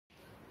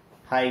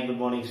Hi, good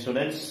morning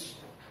students.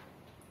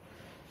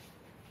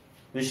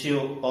 Wish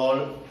you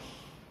all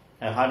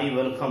a hearty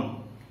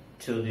welcome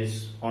to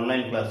this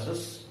online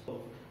classes.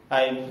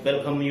 I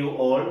welcome you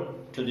all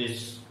to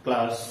this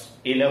class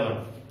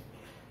 11.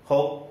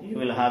 Hope you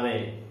will have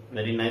a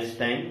very nice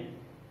time.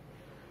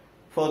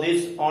 For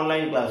these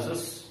online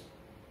classes,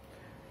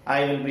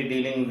 I will be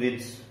dealing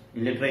with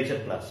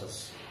literature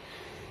classes.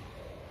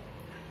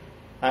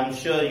 I am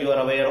sure you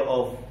are aware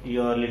of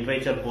your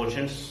literature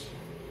portions.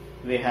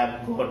 We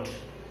have got,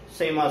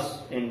 same as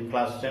in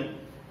class 10,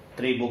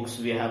 3 books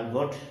we have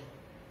got,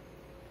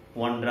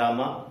 1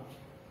 drama,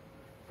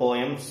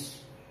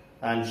 poems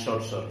and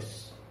short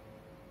stories.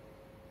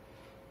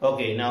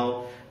 Okay,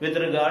 now with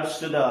regards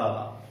to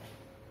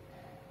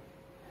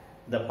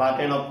the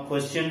pattern of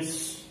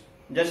questions,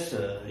 just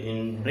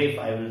in brief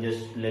I will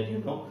just let you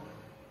know.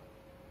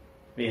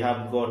 We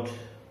have got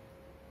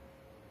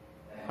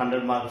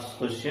 100 marks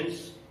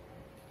questions.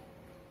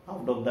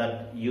 Out of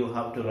that you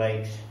have to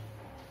write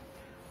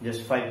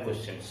just 5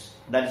 questions.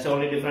 That's the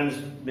only difference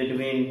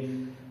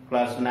between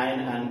class 9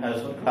 and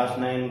class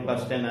 9,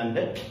 class 10 and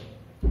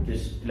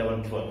this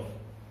 11, 12.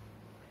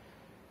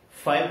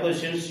 5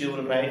 questions you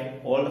will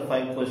write. All the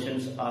 5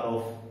 questions are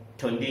of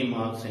 20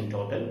 marks in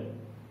total.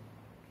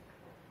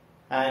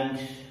 And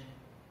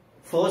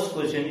first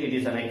question, it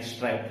is an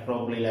extract,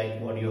 probably like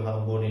what you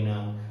have got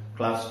in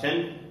class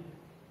 10.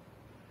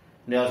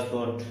 They have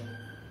got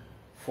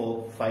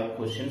 5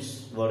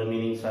 questions, word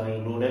meanings are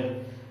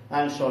included,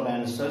 and short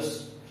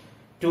answers.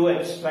 2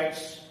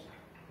 extracts,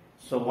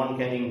 so one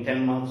carrying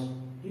 10 marks,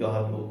 you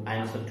have to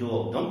answer 2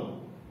 of them.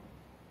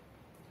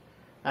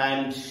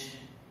 And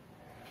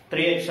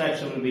 3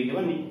 extracts will be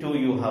given, 2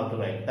 you have to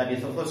write. That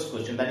is the first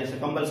question. That is a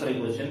compulsory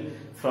question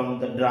from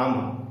the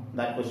drama.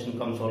 That question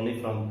comes only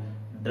from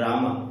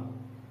drama.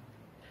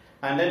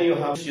 And then you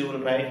will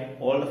write,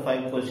 all the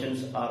 5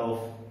 questions are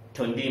of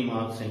 20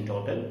 marks in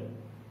total.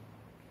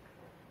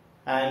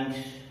 And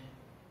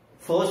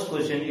first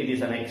question, it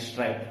is an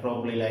extract,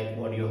 probably like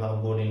what you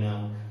have got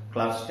in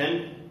class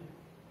 10.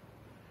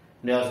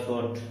 They have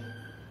got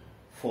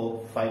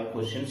 5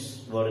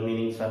 questions, word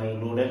meanings are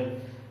included,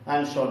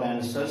 and short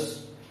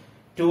answers.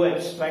 2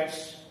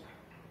 extracts,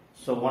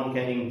 so one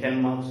carrying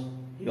 10 marks,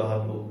 you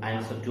have to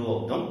answer 2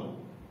 of them.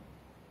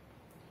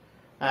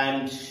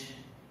 And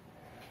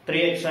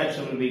 3 extracts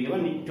will be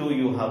given, 2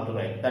 you have to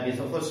write. That is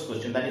the first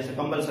question. That is a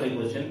compulsory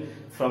question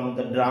from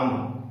the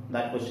drama.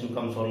 That question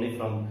comes only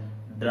from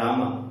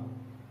drama.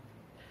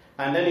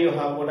 And then you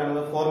have got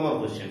another 4 more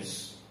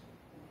questions.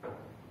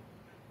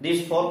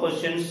 These 4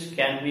 questions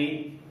can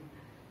be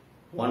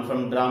one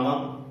from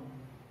drama,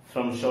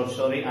 from short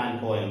story and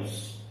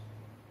poems.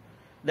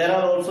 There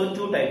are also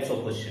 2 types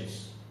of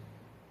questions.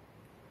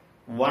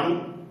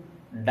 One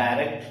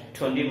direct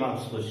 20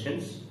 marks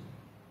questions,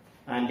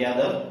 and the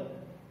other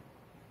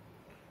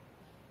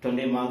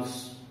 20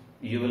 marks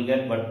you will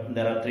get, but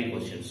there are 3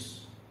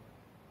 questions.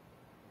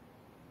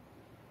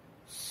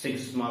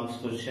 6 marks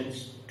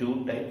questions,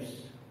 2 types,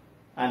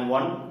 and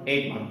 1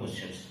 8-mark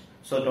questions.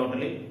 So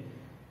totally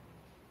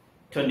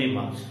 20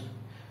 marks.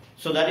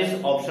 So that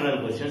is optional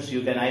questions.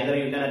 You can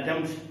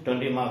attempt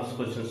 20 marks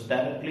questions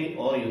directly,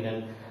 or you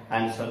can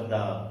answer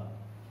the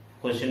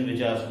question which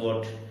has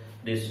got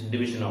this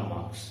division of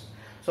marks.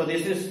 So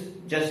this is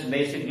just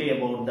basically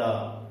about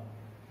the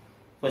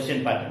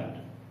question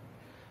pattern.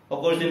 Of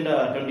course, in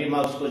the 20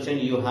 marks question,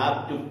 you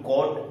have to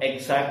quote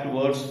exact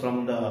words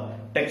from the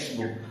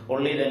textbook.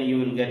 Only then you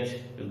will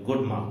get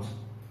good marks.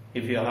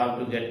 If you have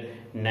to get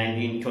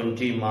 19,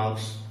 20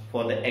 marks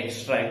for the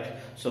extract,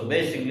 so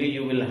basically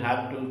you will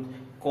have to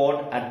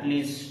quote at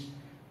least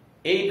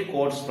 8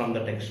 quotes from the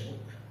textbook,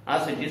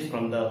 as it is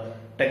from the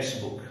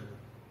textbook.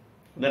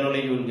 Then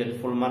only you will get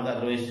full mark,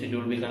 otherwise it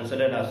will be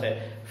considered as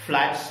a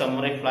flat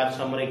summary. Flat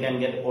summary can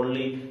get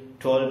only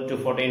 12 to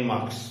 14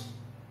 marks.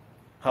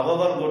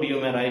 However good you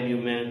may write, you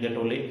may get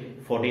only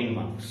 14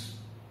 marks.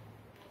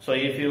 So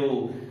if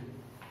you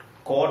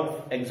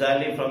quote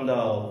exactly from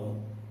the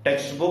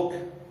textbook,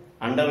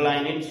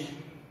 underline it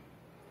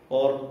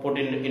or put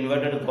in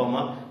inverted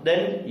comma,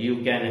 then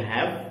you can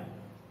have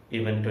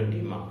even 20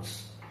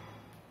 marks.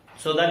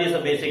 So that is the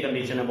basic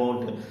condition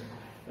about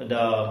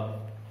the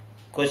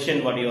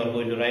question what you are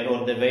going to write,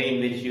 or the way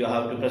in which you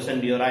have to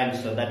present your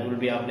answer. That will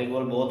be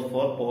applicable both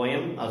for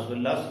poem as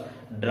well as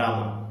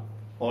drama.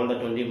 All the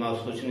 20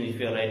 marks question if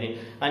you are writing,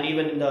 and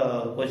even in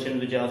the question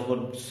which has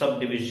got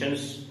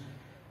subdivisions,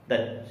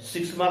 that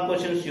 6 mark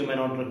questions you may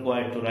not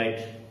require to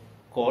write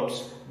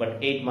quotes, but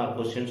 8 mark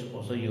questions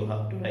also you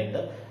have to write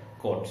the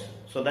quotes.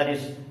 So that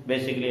is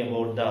basically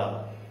about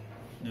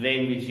the way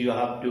in which you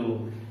have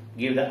to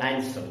give the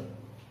answer.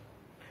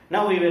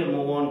 Now we will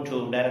move on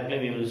to directly,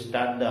 we will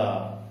start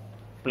the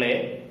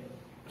play.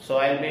 So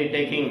I will be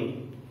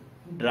taking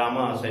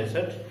drama as I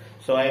said.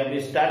 So I will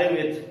be starting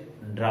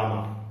with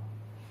drama,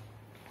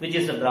 which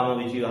is a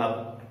drama which you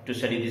have to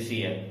study this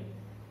year.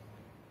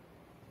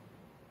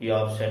 You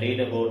have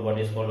studied about what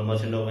is called the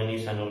Merchant of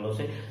Venice and all those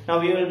things.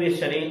 Now we will be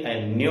studying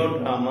a new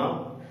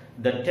drama,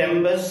 The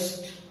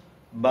Tempest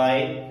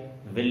by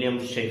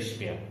William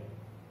Shakespeare.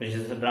 which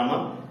is the drama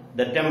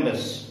The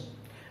Tempest.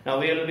 Now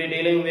we will be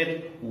dealing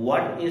with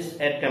what is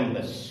a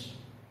tempest.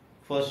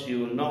 First you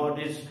will know what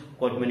is,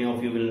 quite many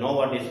of you will know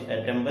what is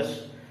a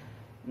tempest.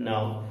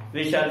 Now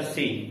we shall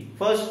see.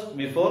 First,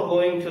 before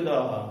going to the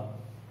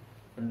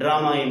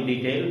drama in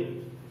detail,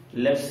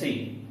 let's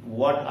see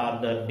what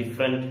are the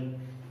different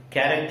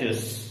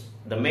characters,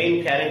 the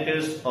main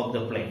characters of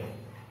the play.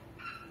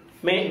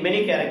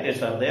 Many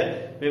characters are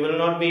there. We will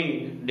not be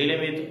dealing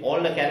with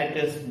all the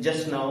characters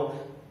just now.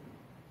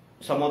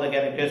 Some of the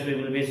characters we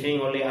will be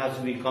seeing only as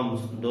we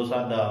come. Those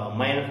are the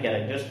minor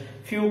characters.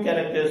 Few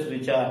characters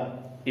which are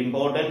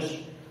important.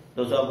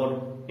 Those are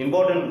got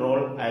important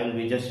role. I will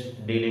be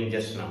just dealing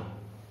just now.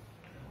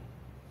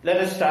 Let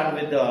us start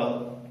with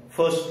the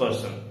first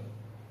person.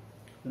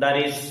 That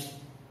is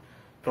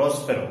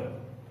Prospero.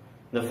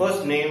 The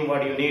first name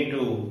what you need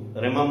to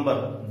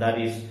remember,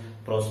 that is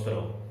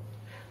Prospero.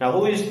 Now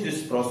who is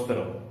this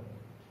Prospero?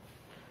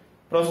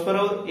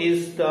 Prospero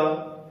is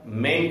the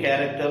main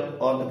character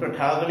or the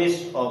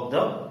protagonist of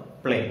the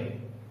play.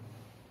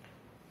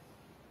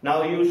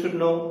 Now you should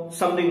know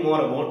something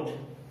more about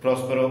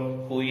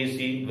Prospero. Who is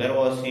he? Where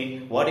was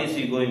he? What is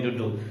he going to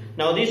do?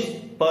 Now this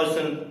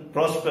person,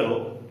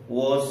 Prospero,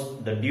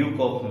 was the Duke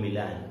of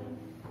Milan.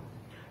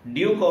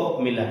 Duke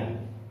of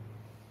Milan.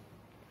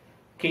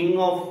 King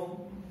of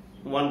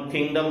one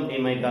kingdom he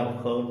might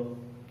have heard.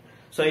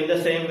 So in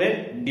the same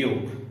way,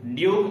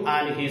 Duke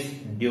and his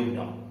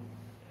dukedom.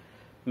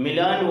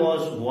 Milan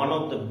was one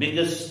of the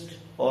biggest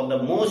or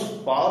the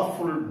most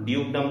powerful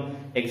dukedom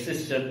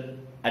existed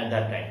at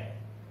that time.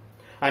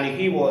 And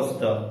he was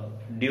the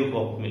Duke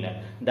of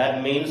Milan.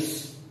 That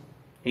means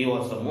he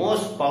was the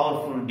most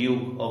powerful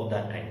duke of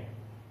that time.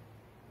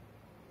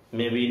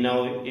 Maybe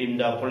now in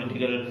the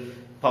political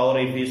power,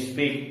 if we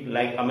speak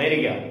like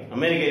America.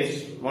 America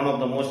is one of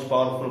the most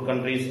powerful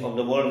countries of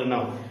the world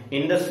now.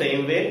 In the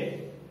same way,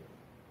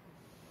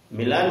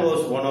 Milan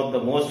was one of the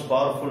most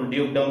powerful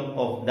dukedom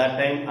of that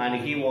time,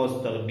 and he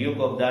was the duke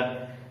of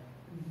that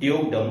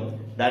dukedom.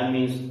 That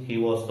means he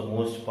was the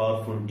most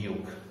powerful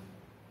duke.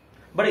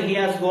 But he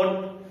has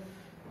got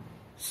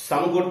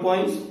some good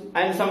points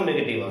and some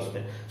negative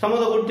aspects. Some of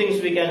the good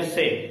things we can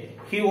say,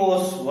 he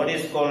was what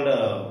is called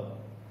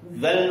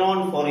well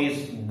known for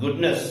his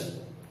goodness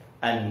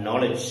and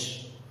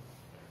knowledge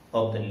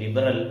of the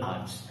liberal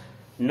arts.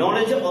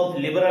 Knowledge of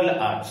liberal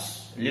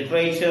arts,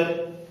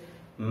 literature,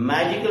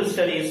 magical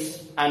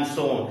studies and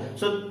so on.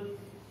 So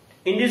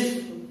in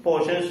these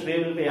portions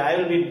I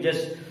will be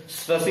just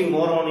stressing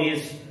more on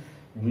his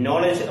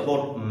knowledge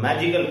about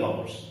magical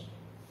powers.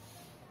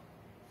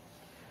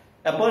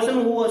 A person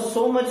who was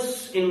so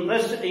much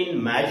interested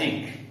in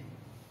magic.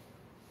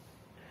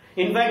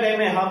 In fact, I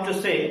may have to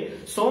say,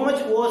 so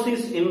much was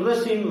his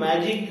interest in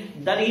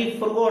magic that he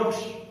forgot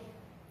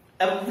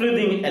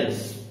everything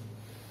else.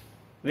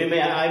 I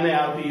may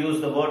have to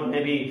use the word,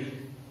 maybe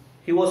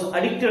he was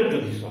addicted to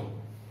this one.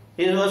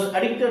 He was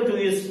addicted to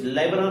his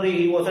library,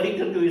 he was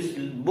addicted to his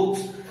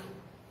books,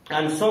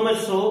 and so much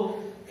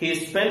so, he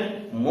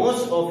spent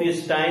most of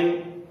his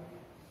time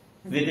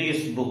with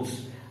his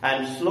books.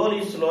 And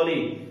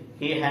slowly,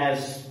 he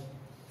has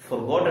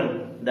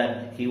forgotten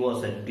that he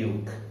was a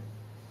duke.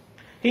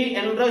 He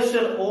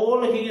entrusted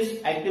all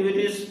his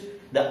activities,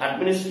 the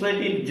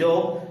administrative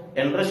job,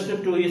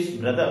 entrusted to his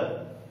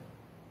brother.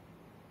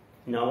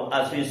 Now,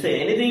 as we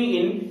say, anything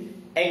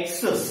in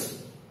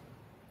excess,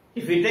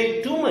 if we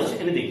take too much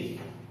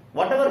anything,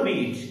 whatever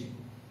be it,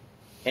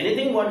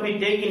 anything what we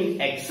take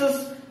in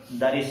excess,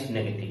 that is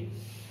negative.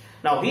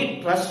 Now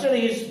he trusted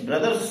his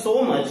brother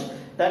so much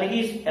that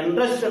he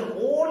entrusted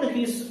all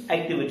his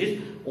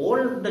activities,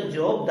 all the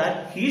job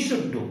that he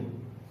should do.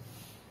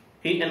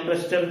 He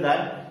entrusted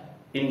that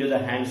into the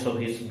hands of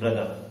his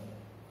brother.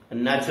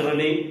 And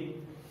naturally,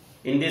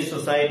 in this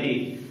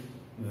society,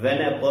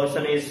 when a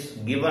person is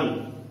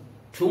given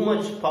too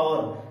much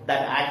power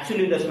that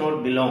actually does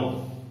not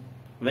belong,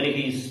 when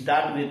he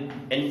starts with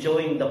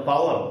enjoying the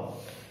power,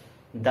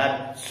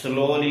 that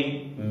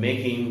slowly make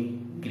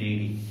him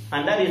greedy.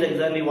 And that is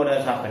exactly what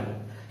has happened.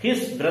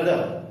 His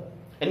brother,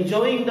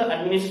 enjoying the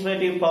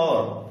administrative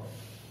power,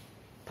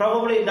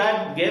 probably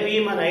that gave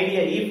him an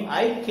idea, if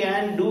I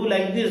can do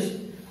like this,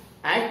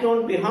 act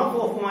on behalf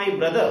of my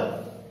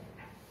brother,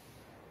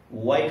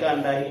 why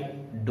can't I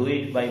do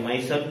it by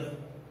myself?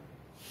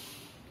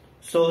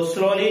 So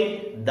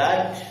slowly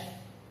that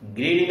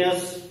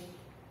greediness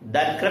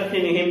that crept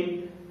in him,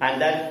 and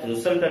that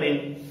resulted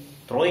in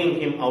throwing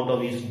him out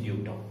of his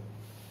dukedom.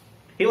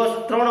 He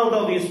was thrown out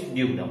of his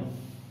dukedom.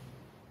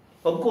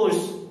 Of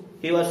course,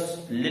 he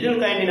was little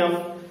kind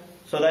enough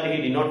so that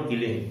he did not kill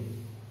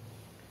him.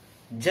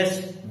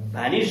 Just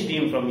banished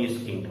him from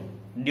his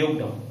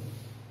dukedom.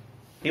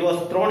 He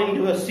was thrown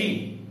into a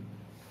sea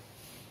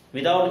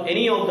without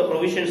any of the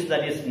provisions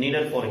that is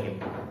needed for him.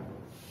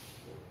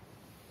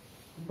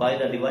 By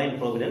the divine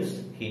providence,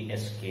 he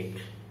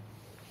escaped.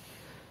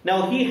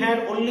 Now he had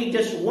only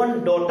just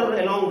one daughter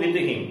along with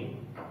him.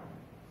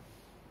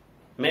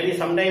 Maybe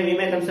sometime we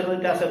may consider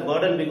it as a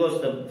burden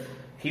because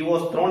he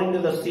was thrown into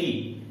the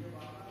sea.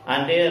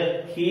 And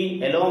there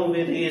he, along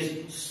with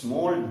his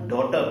small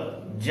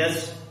daughter,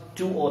 just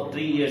 2 or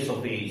 3 years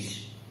of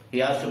age, he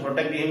has to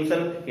protect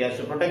himself, he has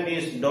to protect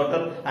his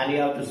daughter, and he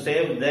has to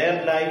save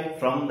their life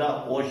from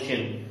the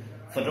ocean.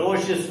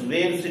 Ferocious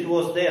waves it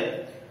was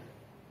there,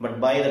 but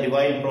by the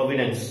divine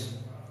providence,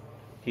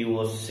 he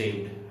was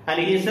saved. And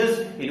he says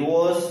it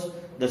was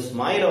the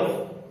smile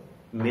of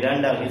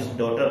Miranda, his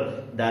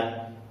daughter,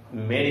 that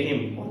made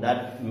him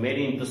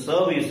to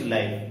serve his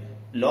life,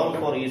 long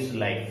for his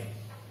life.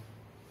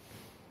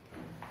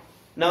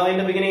 Now in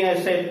the beginning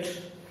I said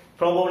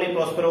probably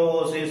Prospero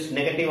was his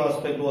negative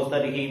aspect was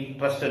that he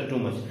trusted too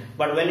much.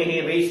 But when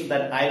he reached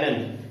that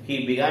island,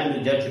 he began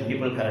to judge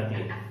people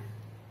correctly.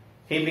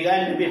 He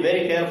began to be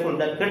very careful,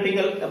 that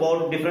critical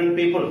about different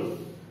people.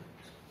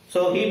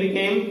 So he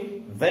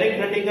became very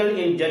critical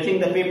in judging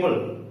the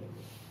people,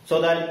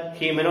 so that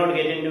he may not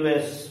get into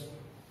a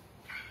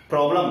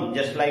problem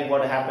just like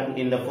what happened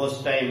in the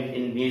first time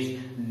in his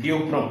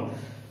Duprom.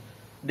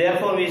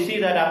 Therefore we see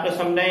that after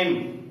some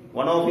time,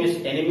 one of his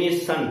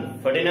enemy's son,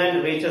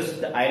 Ferdinand, reaches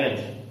the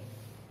island.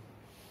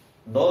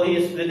 Though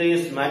with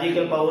his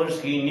magical powers,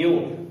 he knew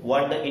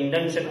what the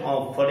intention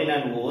of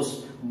Ferdinand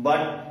was,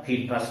 but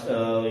he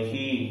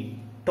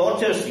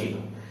tortures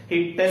him,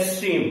 he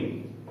tests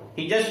him.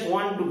 He just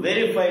wants to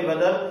verify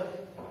whether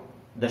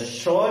the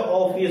show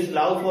of his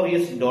love for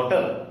his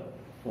daughter,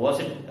 was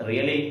it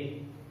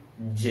really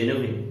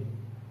genuine?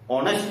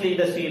 Honestly,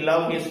 does he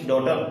love his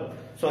daughter?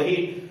 So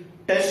he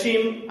tests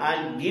him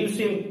and gives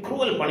him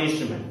cruel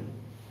punishment.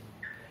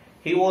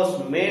 He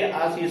was made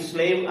as his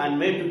slave and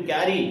made to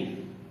carry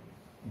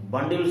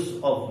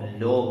bundles of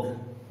log.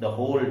 The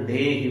whole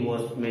day he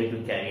was made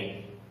to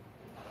carry.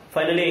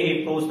 Finally,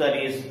 he proves that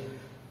his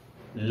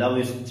love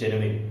is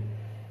genuine.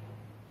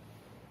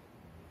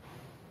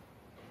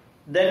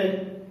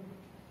 Then,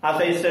 as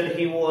I said,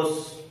 he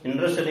was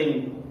interested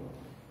in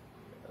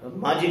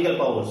magical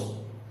powers.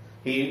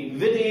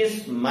 With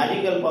his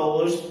magical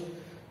powers,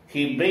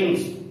 he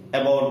brings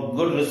about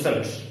good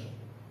results.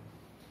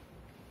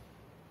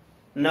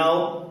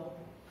 Now,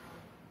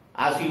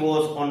 as he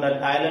was on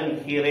that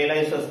island, he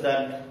realizes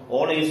that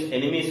all his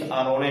enemies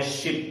are on a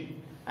ship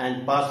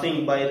and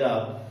passing by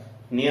the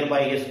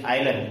nearby his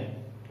island,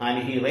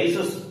 and he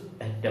raises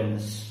a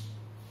tempest.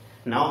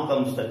 Now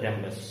comes the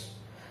tempest.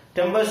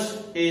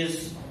 Tempest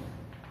is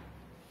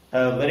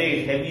a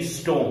very heavy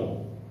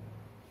storm,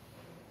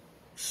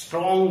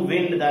 strong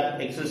wind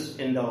that exists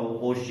in the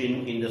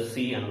ocean, in the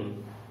sea,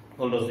 and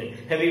all those things.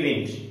 Heavy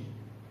wind.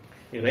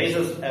 He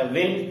raises a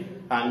wind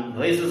and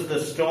raises the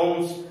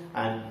storms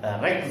and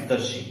wrecks the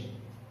ship,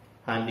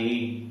 and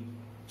he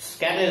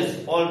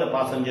scatters all the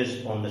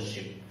passengers on the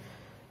ship,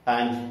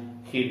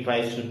 and he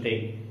tries to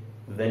take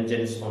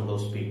vengeance on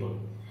those people.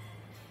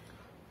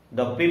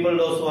 The people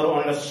those who were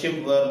on the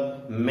ship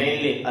were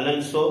mainly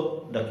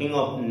Alonso, the king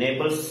of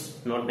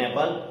Naples, not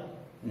Nepal,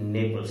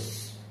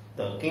 Naples,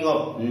 the king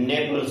of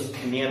Naples,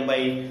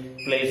 nearby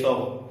place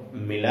of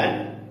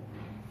Milan.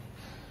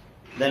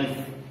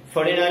 Then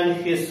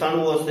Ferdinand, his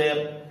son, was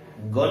there.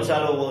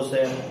 Gonzalo was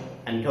there,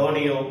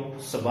 Antonio,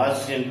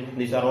 Sebastian,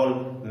 these are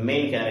all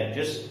main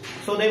characters.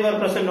 So they were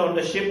present on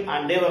the ship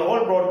and they were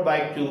all brought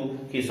back to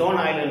his own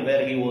island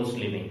where he was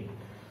living.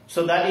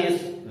 So that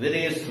is, with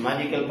his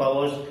magical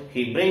powers,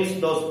 he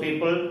brings those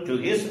people to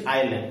his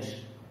island.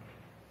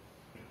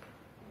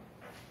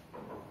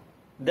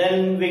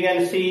 Then we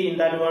can see in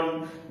that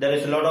one, there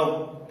is a lot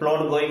of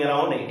plot going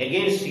around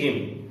against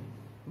him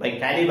by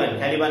Caliban.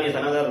 Caliban is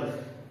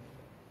another,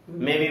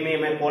 maybe we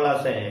may call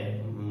as a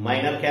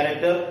minor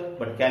character,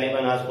 but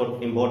Caliban has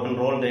got important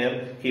role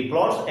there. He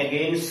plots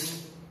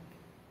against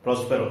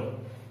Prospero,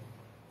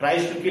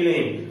 tries to kill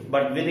him,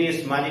 but with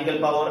his magical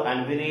power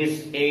and with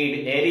his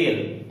aid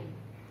Ariel,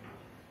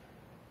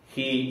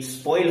 he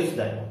spoils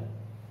that.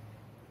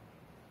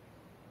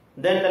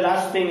 Then the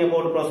last thing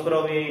about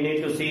Prospero we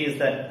need to see is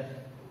that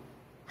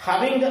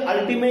having the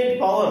ultimate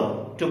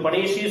power to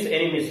punish his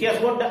enemies, he has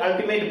got the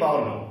ultimate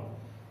power now,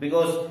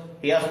 because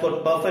he has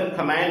got perfect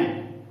command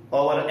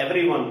over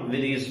everyone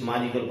with his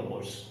magical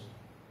powers.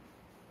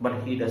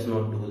 But he does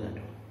not do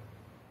that.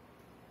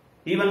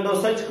 Even though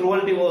such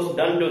cruelty was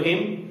done to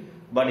him,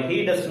 but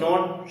he does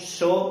not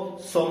show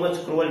so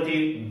much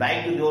cruelty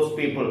back to those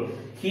people.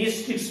 He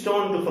sticks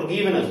on to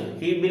forgiveness.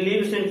 He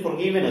believes in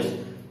forgiveness.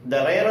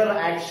 The rarer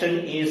action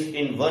is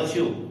in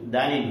virtue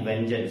than in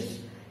vengeance.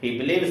 He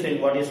believes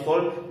in what is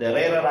called the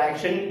rarer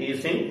action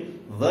is in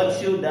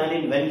virtue than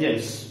in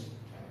vengeance.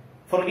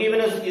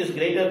 Forgiveness is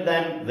greater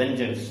than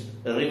vengeance,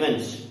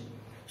 revenge.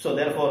 So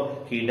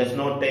therefore, he does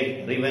not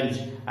take revenge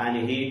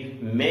and he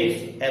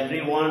makes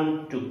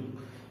everyone to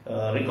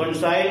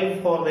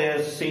reconcile for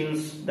their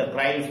sins, the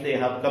crimes they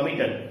have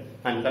committed,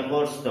 and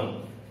converts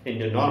them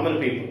into normal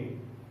people.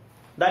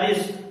 That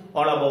is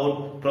all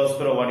about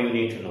Prospero, what you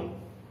need to know.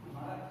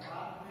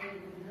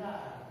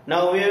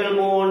 Now we will move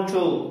on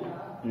to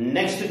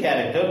next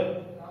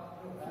character,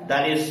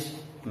 that is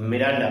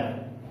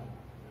Miranda.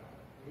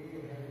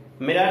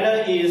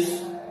 Miranda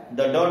is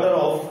the daughter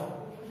of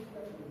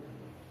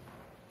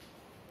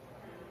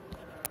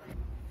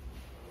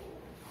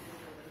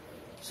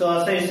So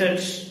as I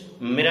said,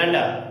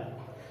 Miranda,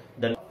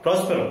 the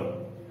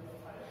Prospero.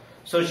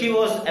 So she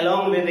was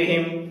along with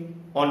him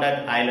on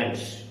that island.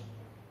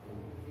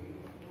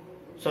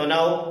 So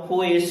now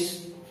who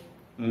is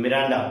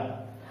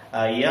Miranda?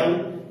 A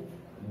young,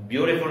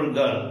 beautiful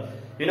girl.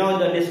 You know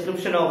the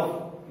description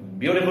of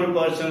beautiful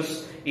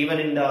persons, even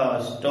in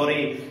the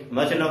story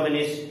Merchant of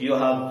Venice, you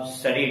have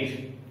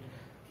studied.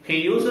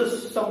 He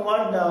uses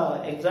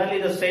somewhat exactly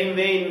the same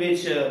way in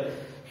which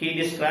he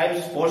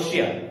describes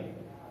Portia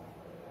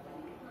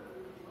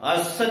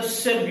as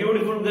such a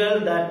beautiful girl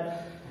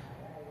that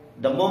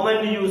the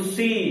moment you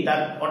see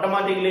that,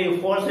 automatically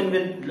you falls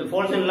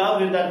in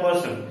love with that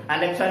person.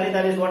 And exactly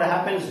that is what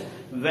happens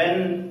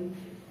when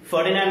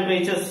Ferdinand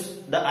reaches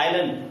the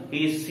island.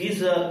 He sees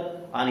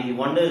her and he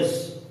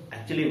wonders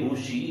actually who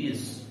she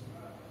is.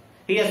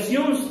 He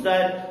assumes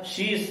that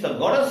she is the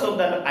goddess of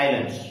that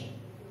island.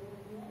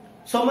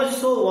 So much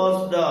so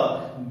was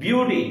the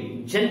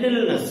beauty,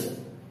 gentleness,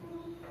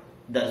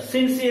 the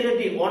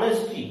sincerity,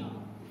 honesty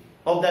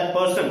of that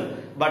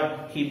person.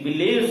 But he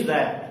believes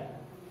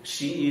that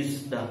she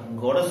is the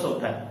goddess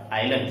of that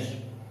island.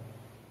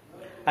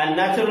 And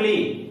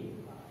naturally,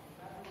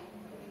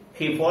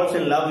 he falls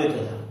in love with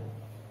her.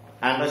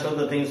 And rest of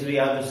the things we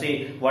have to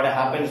see what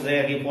happens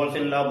there. He falls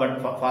in love,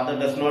 but father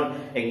does not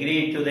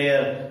agree to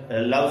their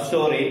love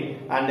story,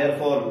 and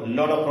therefore a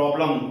lot of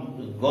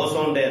problem goes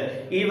on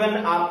there. Even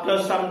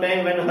after some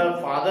time, when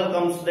her father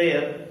comes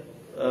there,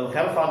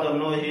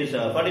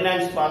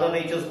 Ferdinand's father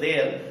reaches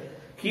there,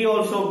 he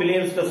also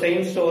believes the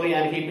same story,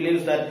 and he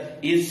believes that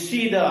is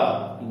she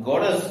the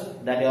goddess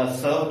that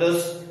has served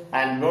us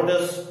and brought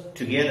us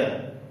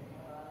together.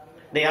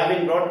 They have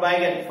been brought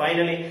back, and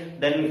finally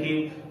there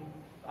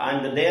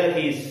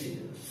he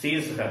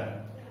sees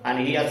her, and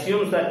he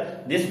assumes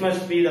that this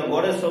must be the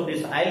goddess of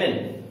this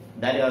island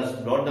that has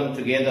brought them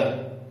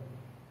together.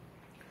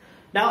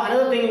 Now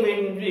another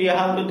thing we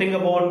have to think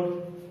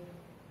about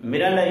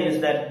Miranda is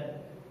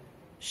that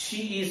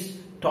she is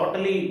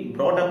totally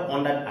brought up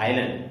on that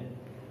island.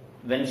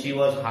 When she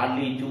was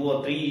hardly 2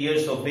 or 3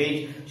 years of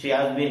age, she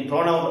has been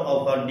thrown out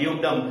of her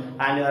dukedom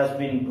and has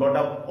been brought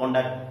up on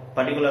that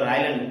particular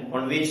island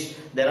on which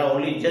there are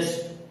only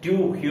just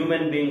 2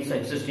 human beings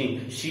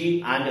existing,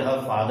 she and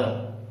her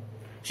father.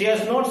 She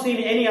has not seen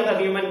any other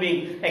human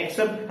being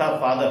except her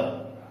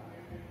father.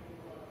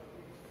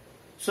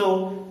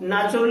 So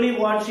naturally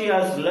what she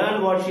has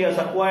learned, what she has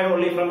acquired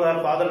only from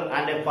her father,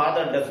 and a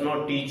father does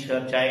not teach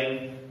her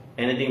child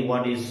anything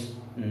what is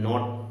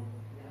not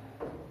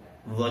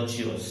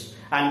virtuous.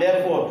 And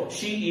therefore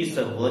she is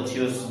a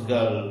virtuous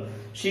girl.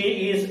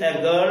 She is a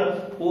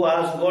girl who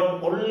has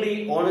got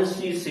only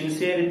honesty,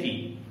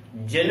 sincerity,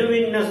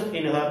 genuineness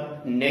in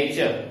her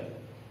nature,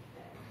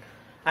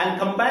 and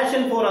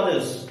compassion for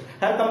others.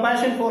 Her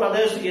compassion for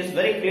others is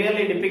very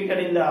clearly depicted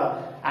in the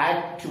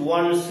Act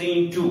 1,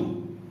 Scene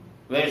 2,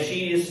 where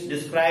she is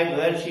described,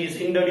 where she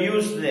is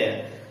introduced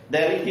there.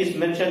 There it is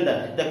mentioned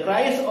that the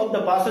cries of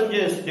the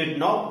passengers did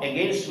knock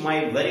against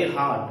my very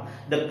heart.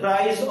 The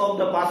cries of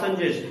the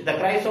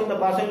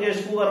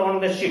passengers who are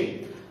on the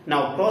ship.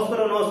 Now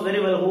Prospero knows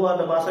very well who are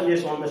the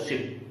passengers on the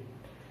ship.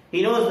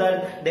 He knows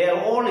that they are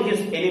all his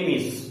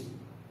enemies.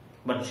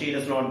 But she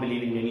does not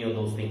believe in any of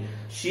those things.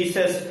 She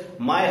says,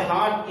 my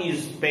heart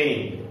is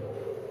paining.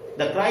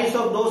 The cries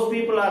of those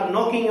people are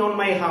knocking on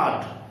my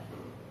heart.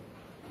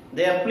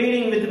 They are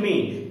pleading with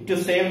me to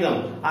save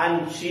them.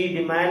 And she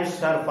demands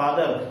her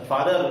father,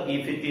 Father,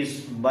 if it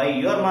is by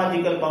your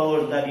magical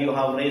powers that you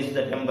have raised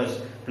the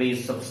tempest,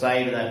 please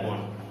subside that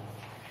one.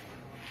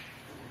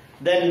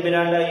 Then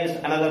Miranda is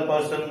another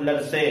person, let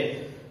us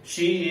say,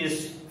 she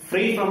is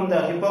free from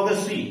the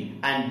hypocrisy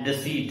and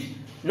deceit.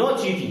 No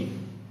cheating.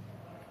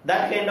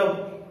 That kind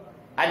of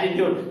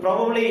attitude,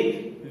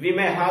 probably we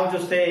may have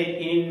to say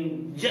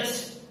in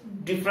just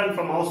different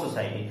from our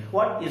society.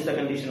 What is the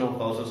condition of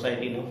our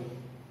society now?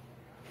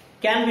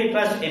 Can we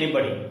trust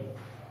anybody?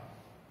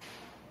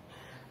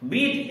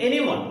 Be it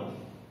anyone.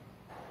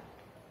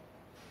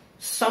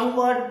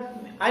 Somewhat,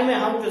 I may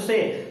have to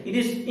say, it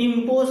is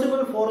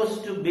impossible for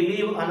us to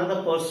believe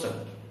another person.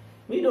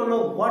 We don't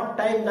know what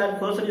time that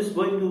person is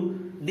going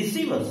to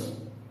deceive us.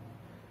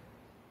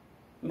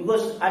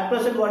 Because at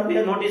present what we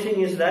are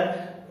noticing is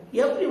that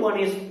everyone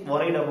is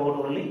worried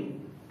about only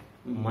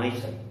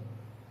myself.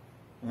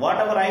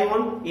 Whatever I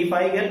want, if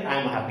I get,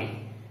 I am happy.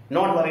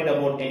 Not worried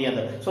about any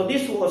other. So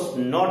this was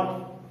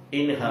not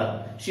in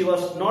her. She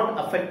was not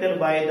affected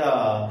by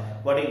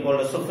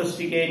the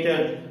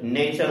sophisticated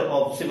nature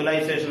of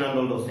civilization and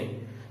all those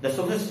things. The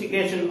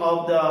sophistication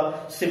of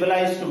the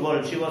civilized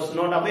world, she was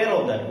not aware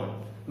of that one.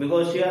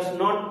 Because she has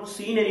not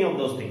seen any of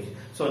those things.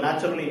 So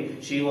naturally,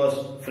 she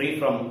was free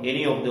from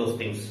any of those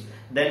things.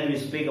 Then we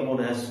speak about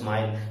her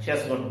smile. She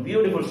has got a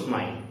beautiful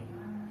smile.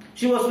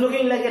 She was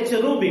looking like a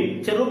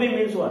cherubim. Cherubim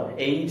means what?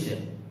 Angel.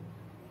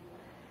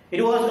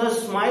 It was her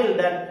smile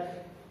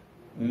that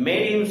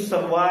made him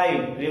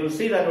survive. We will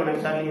see that one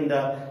exactly in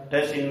the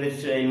test, in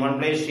which in one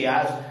place she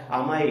asked,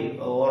 am I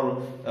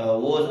or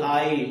was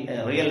I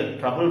a real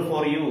trouble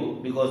for you,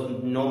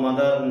 because no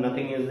mother,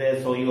 nothing is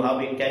there, so you have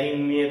been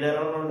carrying me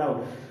there or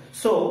no.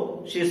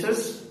 So he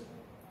says,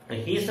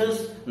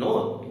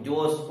 no, it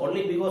was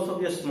only because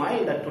of your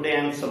smile that today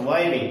I am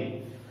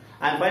surviving.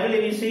 And finally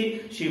we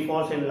see she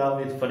falls in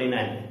love with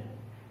Ferdinand,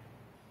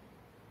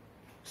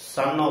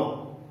 son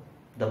of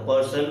the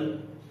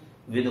person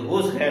with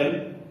whose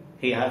help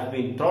he has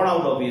been thrown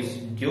out of his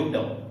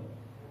dukedom.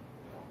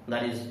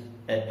 That is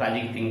a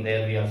tragic thing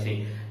there we are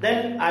seeing.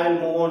 Then I will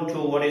move on to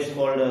what is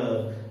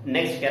called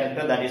next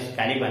character, that is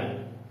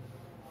Caliban.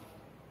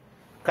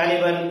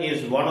 Caliban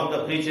is one of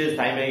the creatures,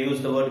 I may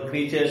use the word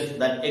creatures,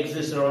 that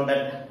exist around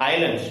that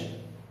island.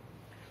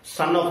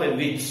 Son of a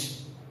witch.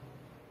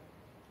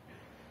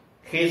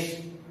 His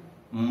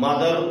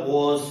mother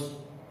was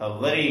a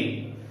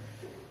very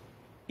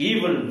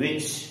evil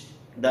witch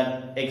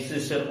that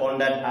existed on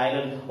that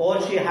island,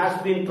 or she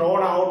has been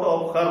thrown out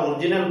of her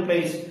original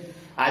place,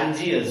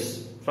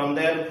 Algiers. From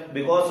there,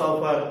 because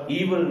of her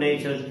evil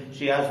nature,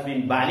 she has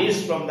been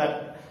banished from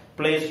that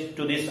place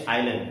to this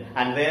island,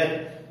 and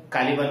where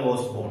Caliban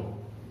was born.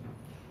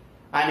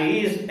 And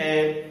he is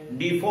a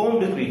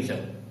deformed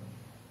creature.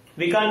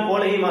 We can't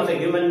call him as a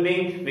human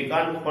being, we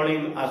can't call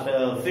him as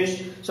a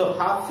fish. So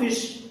half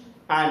fish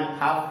and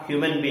half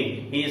human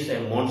being. He is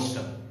a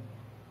monster.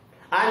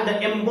 And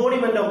the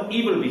embodiment of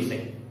evil, we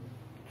say.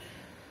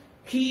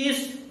 He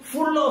is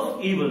full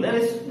of evil. There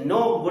is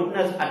no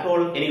goodness at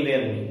all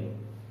anywhere in him.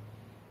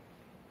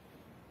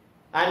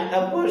 And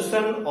a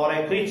person or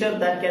a creature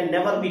that can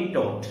never be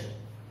taught.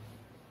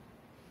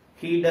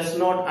 He does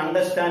not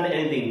understand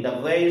anything. The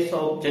ways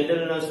of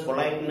gentleness,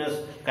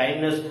 politeness,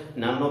 kindness,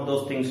 none of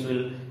those things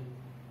will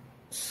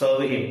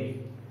serve him.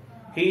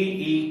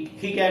 He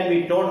can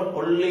be taught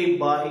only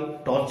by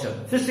torture,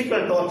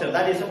 physical torture.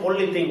 That is the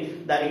only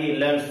thing that he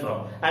learns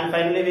from. And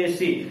finally we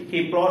see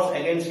he plots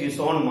against his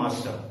own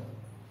master.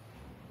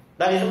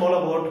 That is all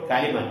about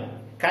Caliban.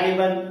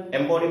 Caliban,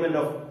 embodiment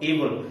of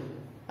evil.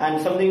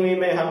 And something we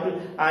may have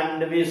to,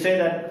 and we say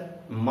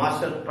that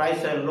master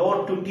tries a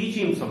lot to teach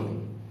him something.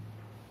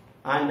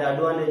 And the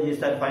advantage is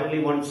that finally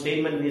one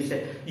statement we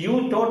say,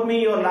 you taught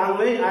me your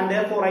language and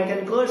therefore I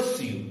can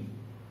curse you.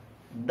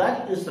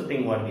 That is the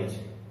thing what we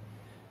say.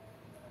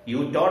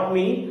 You taught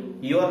me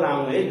your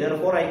language,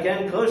 therefore I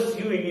can curse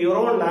you in your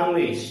own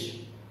language.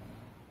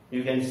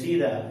 You can see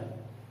the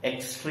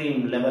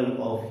extreme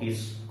level of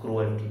his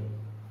cruelty.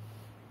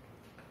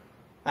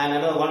 And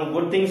another one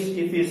good thing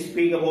if we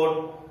speak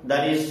about,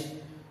 that is,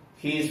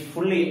 he is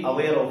fully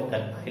aware of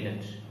that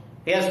island.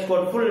 He has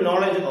got full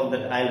knowledge of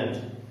that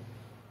island.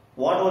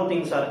 What all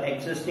things are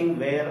existing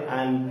where,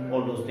 and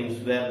all those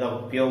things, where the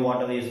pure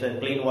water is,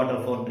 clean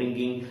water for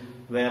drinking,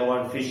 where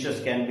what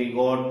fishes can be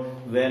got,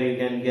 where you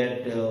can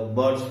get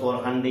birds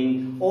for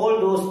hunting. All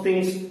those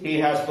things he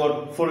has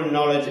got full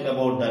knowledge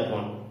about that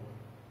one.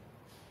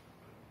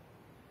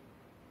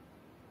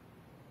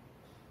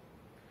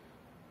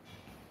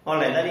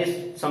 Alright, that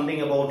is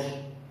something about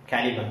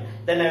Caliban.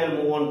 Then I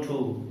will move on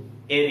to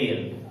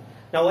Ariel.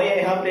 Now why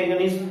I have taken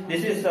is,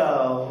 this is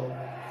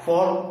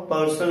 4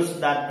 persons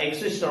that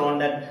exist around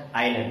that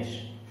island.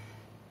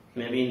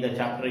 Maybe in the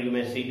chapter you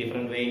may see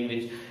different way in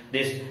which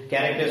these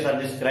characters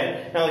are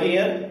described. Now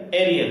here,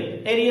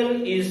 Ariel.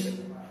 Ariel is,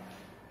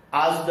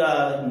 as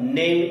the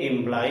name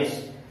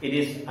implies, it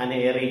is an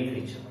airy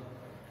creature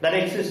that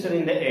exists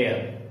in the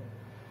air.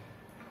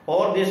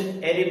 Or this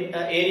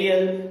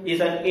Ariel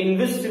is an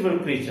invisible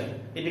creature.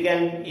 It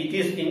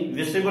is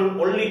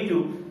invisible only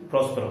to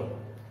Prospero.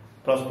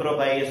 Prospero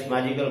by his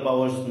magical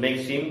powers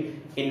makes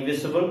him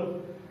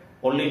invisible,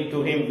 only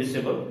to him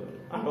visible,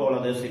 and all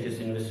others it is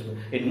invisible.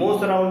 It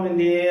moves around in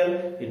the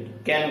air,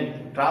 it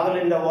can travel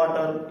in the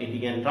water, it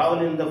can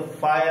travel in the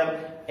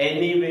fire,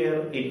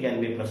 anywhere it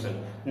can be present.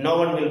 No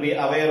one will be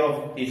aware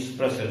of its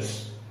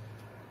presence.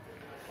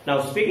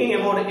 Now speaking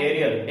about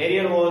Ariel,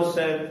 Ariel was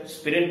a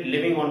spirit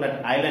living on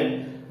that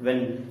island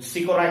when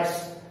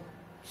Sycorax,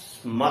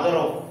 mother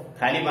of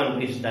Caliban,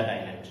 reached that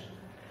island.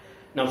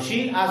 Now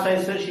she, as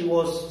I said, she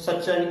was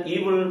such an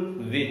evil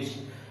witch.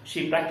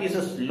 She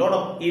practices a lot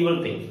of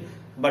evil things.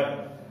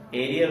 But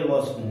Ariel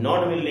was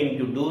not willing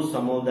to do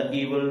some of the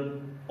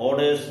evil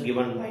orders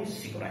given by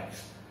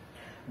Sycorax.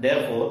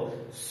 Therefore,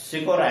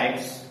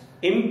 Sycorax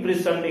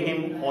imprisoned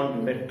him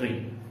on a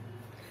tree.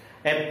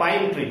 A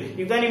pine tree.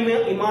 You can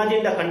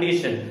imagine the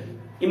condition.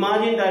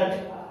 Imagine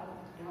that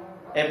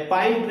a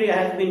pine tree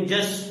has been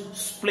just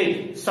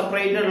split,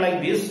 separated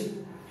like this,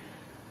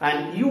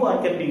 and you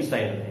are kept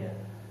inside there.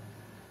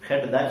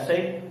 Head that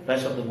side,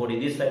 rest of the body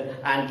this side,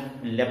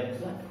 and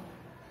left that.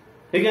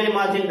 You can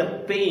imagine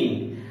the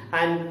pain.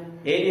 And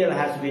Ariel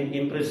has been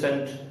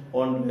imprisoned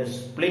on a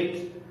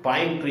split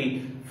pine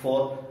tree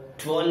for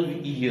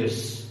 12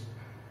 years.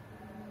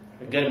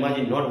 You can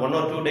imagine, not 1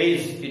 or 2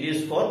 days, it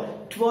is for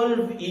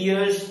 12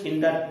 years in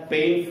that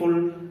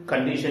painful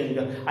condition.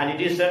 And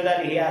it is said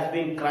that he has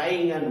been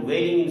crying and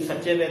wailing in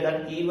such a way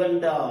that even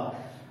the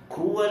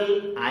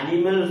cruel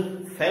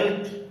animal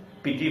felt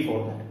pity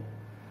for that.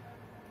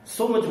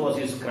 So much was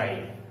his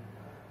cry.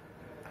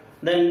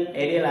 Then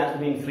Ariel has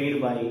been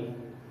freed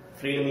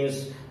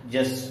means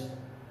just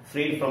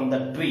freed from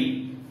the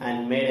tree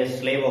and made a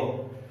slave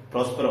of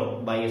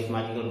Prospero by his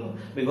magical power.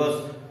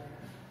 Because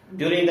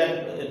during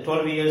that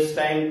 12 years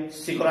time,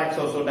 Sycorax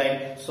also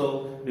died.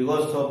 So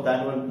because of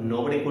that one,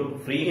 nobody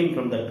could free him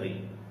from the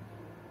tree.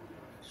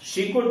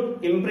 She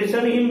could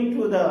imprison him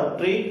to the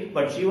tree,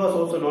 but she was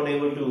also not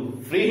able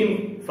to free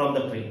him from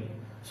the tree.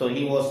 So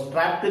he was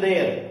trapped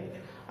there.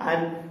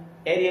 And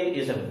Ariel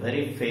is a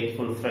very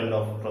faithful friend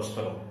of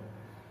Prospero.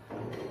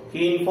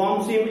 He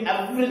informs him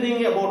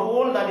everything about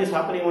all that is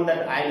happening on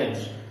that island.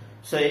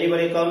 So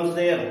anybody comes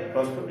there,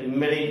 Prospero,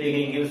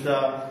 immediately he gives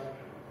the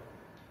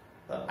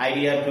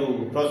idea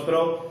to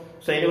Prospero.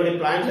 So anybody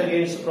plans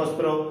against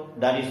Prospero,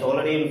 that is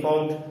already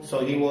informed.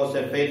 So he was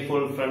a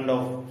faithful friend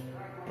of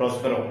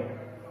Prospero.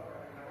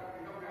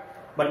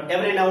 But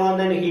every now and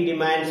then he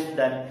demands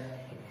that,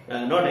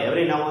 not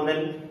every now and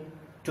then,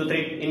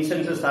 2-3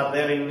 instances are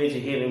there in which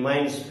he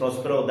reminds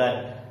Prospero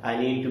that I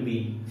need to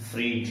be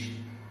freed.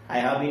 I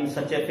have been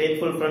such a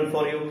faithful friend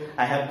for you.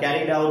 I have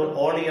carried out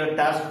all your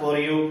tasks for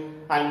you.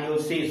 And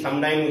you see,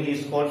 sometimes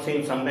he calls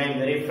him, sometimes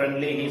very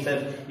friendly. He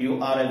says,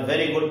 you are a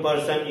very good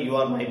person. You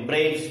are my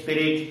brave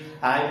spirit.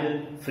 I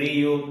will free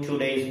you 2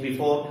 days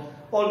before.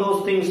 All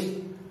those things,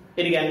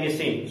 it can be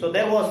seen. So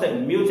there was a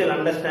mutual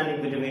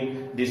understanding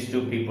between these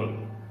two people.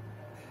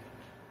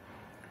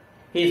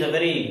 He is a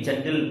very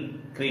gentle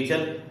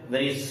creature,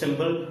 very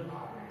simple,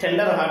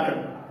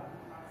 tender-hearted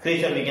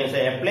creature, we can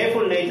say. A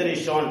playful nature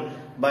is shown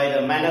by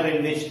the manner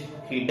in which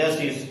he does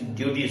his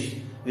duties,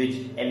 which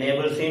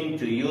enables him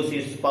to use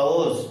his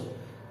powers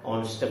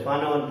on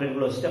Stefano and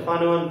Trinculo.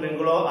 Stefano and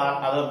Trinculo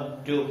are other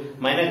two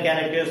minor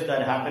characters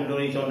that happen to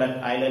reach on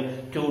that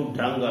island, two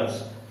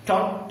drunkards,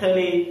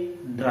 totally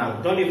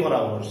drunk, 24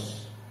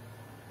 hours.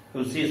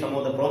 You'll see some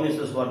of the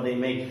promises what they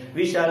make.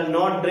 We shall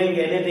not drink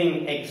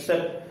anything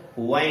except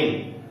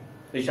wine.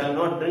 We shall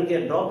not drink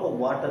a drop of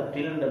water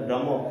till the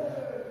drum of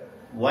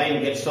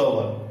wine gets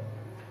over.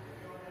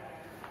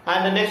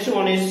 And the next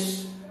one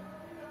is,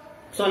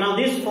 so now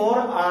these four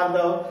are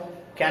the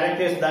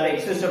characters that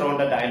existed on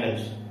that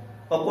island.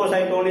 Of course,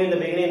 I told you in the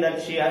beginning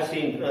that she has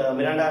seen,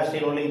 Miranda has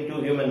seen only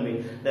 2 human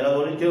beings. There are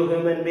only 2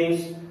 human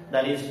beings,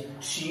 that is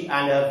she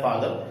and her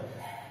father.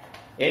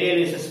 Ariel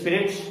is a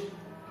spirit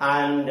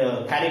and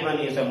Caliban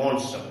is a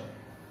monster.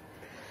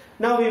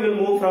 Now we will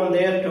move from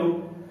there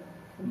to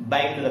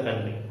back to the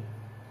country,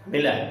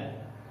 Milan.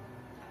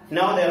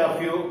 Now there are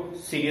few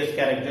serious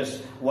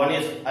characters. One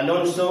is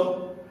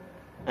Alonso,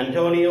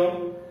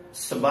 Antonio,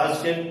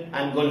 Sebastian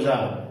and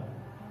Gonzalo.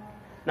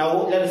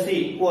 Now let us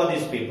see who are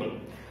these people.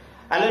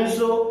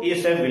 Alonso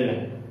is a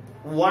villain.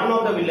 One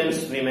of the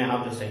villains, we may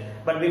have to say.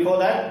 But before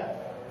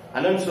that,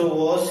 Alonso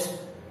was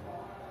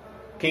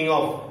king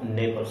of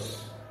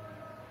Naples.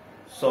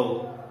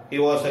 So he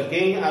was a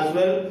king as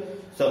well.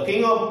 So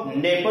king of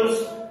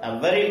Naples, a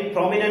very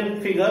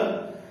prominent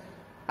figure.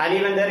 And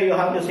even there you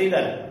have to see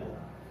that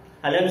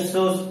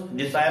Alonso's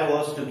desire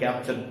was to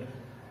capture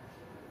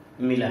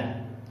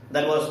Milan.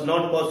 That was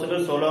not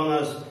possible so long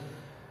as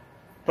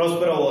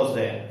Prospero was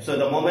there. So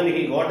the moment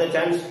he got the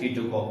chance, he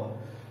took over.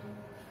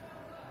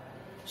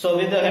 So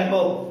with the help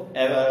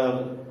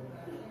of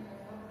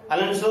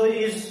Alonso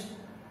is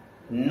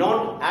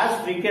not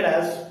as wicked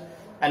as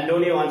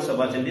Antonio and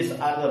Sebastian. These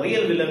are the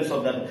real villains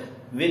of that,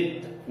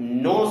 with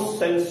no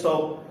sense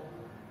of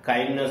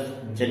kindness,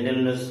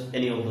 gentleness,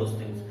 any of those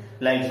things.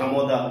 Like some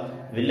of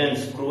the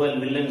villains, cruel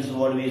villains,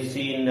 what we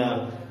see in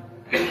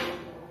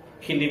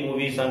Hindi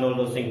movies and all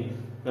those things.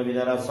 Maybe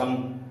there are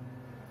some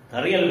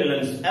real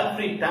villains.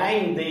 Every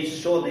time they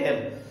show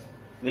their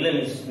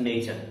villainous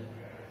nature.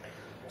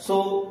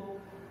 So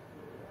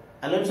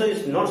Alonso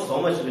is not so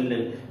much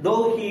villain.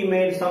 Though he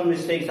made some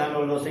mistakes and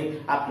all those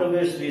things,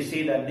 afterwards we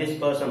see that this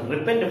person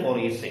repented for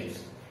his sins.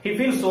 He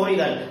feels sorry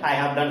that I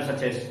have done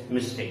such a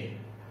mistake.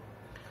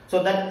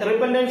 So that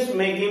repentance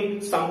makes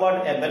him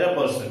somewhat a better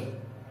person.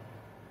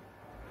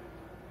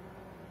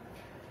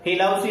 He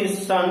loves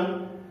his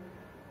son,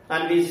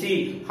 and we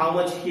see how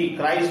much he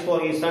cries for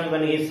his son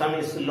when his son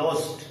is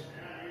lost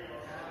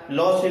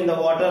in the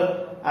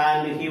water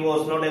and he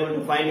was not able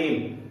to find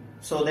him.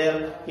 So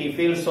there he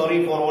feels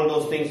sorry for all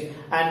those things,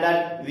 and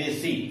that we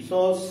see.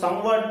 So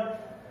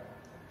somewhat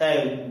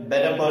a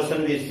better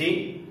person we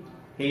see.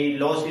 He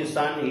lost his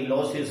son, he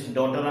lost his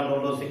daughter and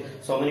all those things.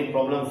 So many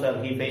problems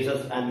that he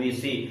faces, and we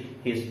see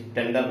his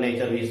tender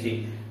nature we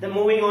see. Then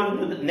moving on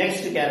to the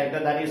next character,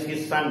 that is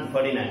his son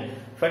Ferdinand.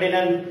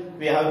 Ferdinand,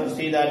 we have to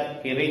see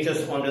that he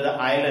reaches onto the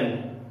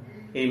island.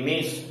 He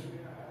meets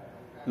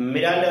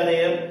Miranda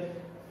there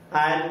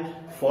and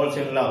falls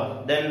in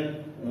love.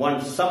 Then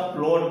one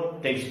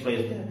subplot takes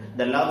place there.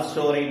 The love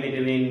story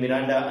between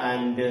Miranda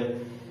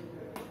and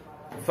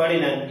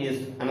Ferdinand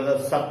is another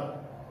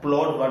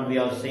subplot what we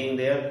are seeing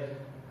there.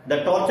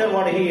 The torture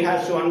what he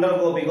has to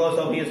undergo because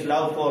of his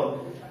love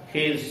for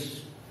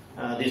his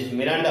this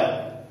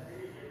Miranda.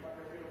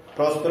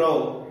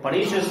 Prospero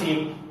punishes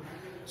him.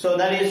 So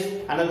that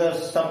is another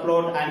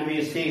subplot, and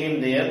we see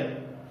him there.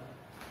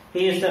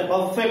 He is the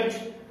perfect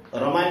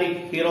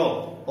romantic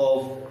hero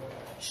of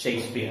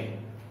Shakespeare.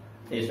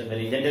 He is a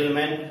very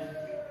gentleman,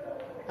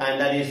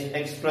 and that is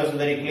expressed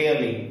very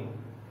clearly.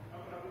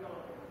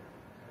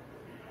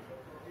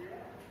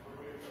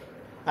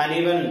 And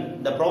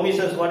even the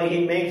promises what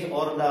he makes,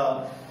 or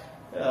the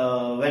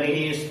when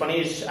he is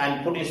punished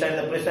and put inside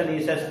the prison,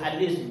 he says, at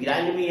least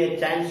grant me a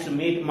chance to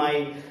meet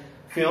my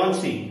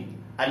fiancée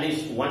at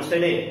least once a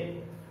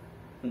day.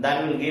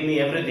 That will give me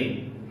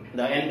everything.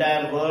 The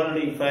entire world,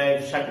 if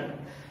I shut it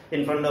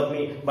in front of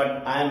me,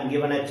 but I am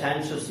given a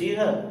chance to see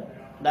her.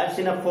 That's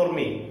enough for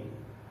me.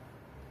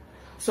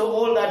 So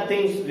all that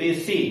things we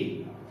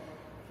see.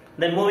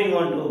 Then moving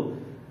on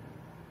to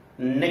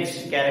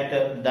next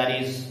character,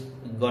 that is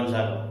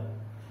Gonzalo.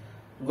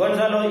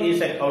 Gonzalo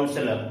is a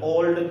counselor,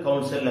 old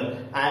counselor,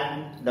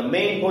 and the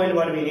main point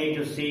what we need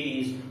to see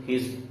is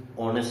his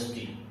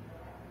honesty.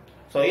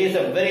 So he is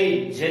a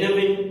very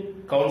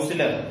genuine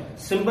counselor,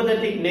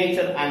 sympathetic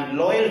nature and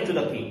loyal to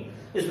the king.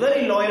 He is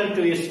very loyal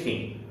to his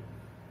king.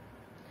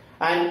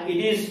 And it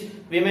is,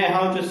 we may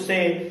have to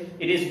say,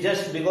 it is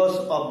just because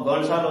of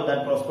Gonzalo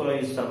that Prospero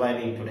is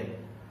surviving today.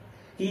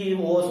 He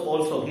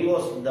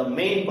was the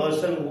main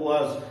person who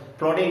was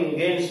plotting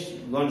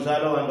against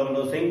Gonzalo and all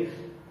those things.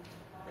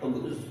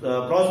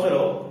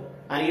 Prospero,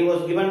 and he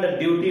was given the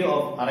duty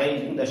of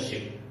arranging the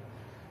ship.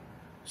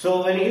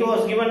 So when he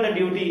was given the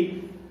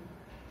duty,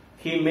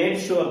 he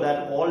made sure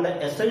that all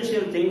the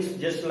essential things,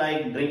 just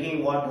like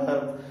drinking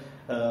water,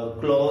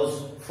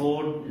 clothes,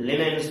 food,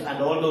 linens,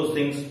 and all those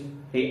things,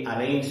 he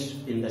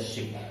arranged in the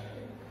ship.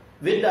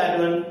 With that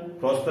one,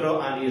 Prospero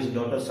and his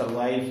daughter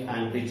survives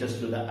and reaches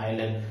to the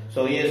island.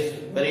 So he is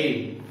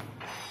very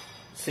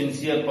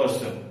sincere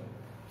person.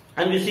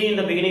 And we see in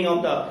the beginning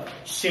of the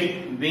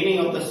beginning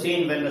of the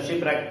scene when the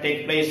shipwreck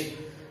takes place,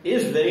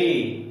 is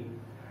very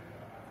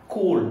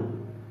cool.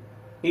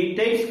 He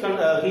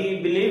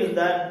believes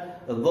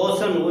that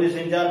Gosen, who is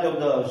in charge of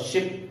the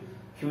ship,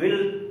 he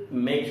will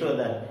make sure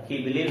that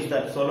he believes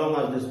that so long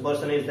as this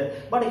person is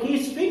there. But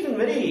he speaks in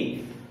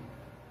very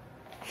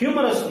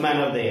humorous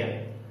manner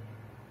there.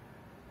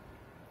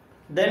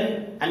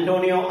 Then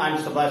Antonio and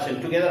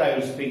Sebastian, together I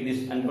will speak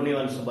this, Antonio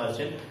and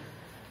Sebastian.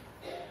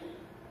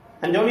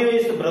 Antonio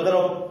is the brother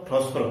of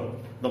Prospero,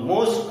 the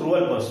most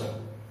cruel person.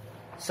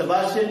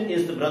 Sebastian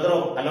is the brother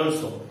of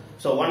Alonso.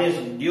 So one is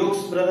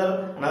Duke's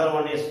brother, another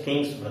one is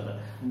King's brother.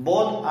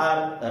 Both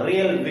are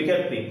real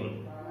wicked people.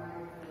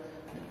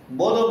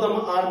 Both of them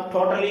are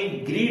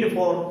totally greedy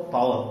for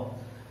power.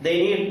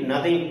 They need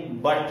nothing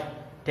but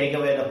take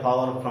away the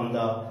power from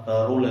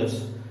the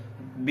rulers.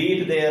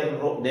 Be it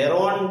their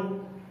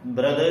own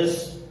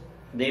brothers,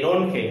 they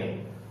don't care.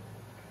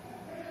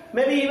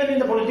 Maybe even in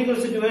the political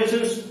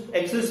situations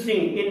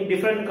existing in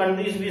different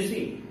countries we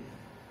see.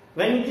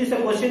 When it is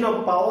a question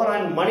of power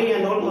and money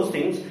and all those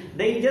things,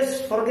 they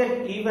just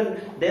forget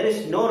even there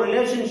is no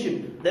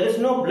relationship. There is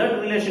no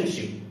blood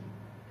relationship.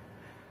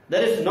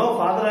 There is no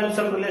father and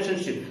son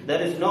relationship.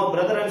 There is no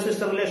brother and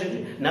sister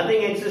relationship.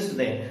 Nothing exists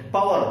there.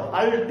 Power,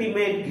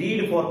 ultimate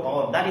greed for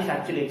power, that is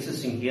actually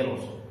existing here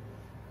also.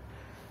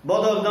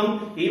 Both of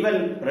them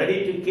even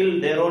ready to kill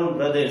their own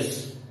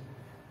brothers.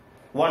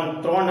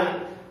 One thrown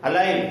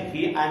alive,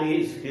 he and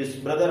his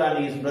brother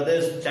and his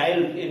brother's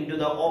child into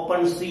the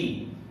open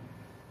sea.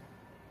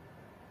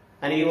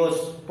 And he was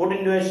put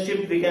into a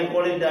ship, we can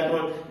call it that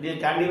one. We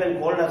can't even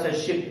call it as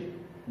a ship.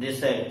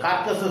 This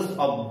carcasses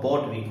of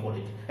boat, we call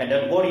it. A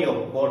dead body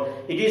of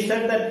boat. It is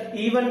said that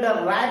even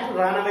the rat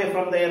ran away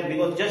from there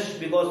because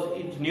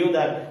it knew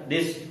that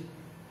this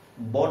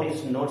boat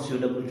is not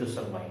suitable to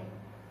survive.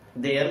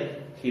 There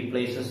he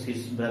places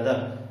his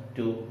brother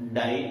to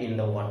die in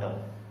the water.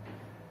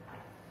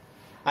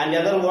 And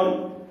the other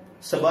one,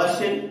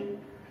 Sebastian,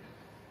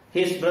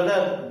 his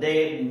brother,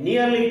 they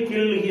nearly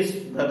killed his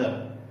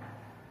brother.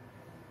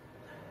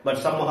 But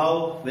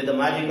somehow, with the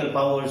magical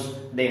powers,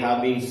 they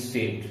have been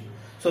saved.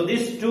 So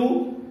these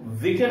two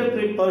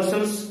wicked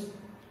persons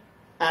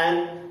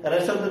and the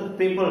rest of the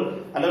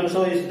people,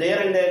 Alonso is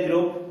there in their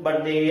group,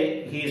 but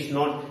he is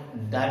not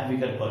that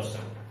wicked person.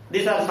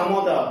 These are some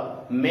of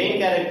the main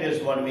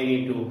characters what we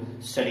need to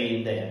study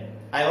in there.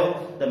 I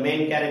hope the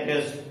main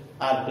characters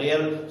are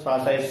clear. So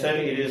as I said,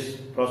 it is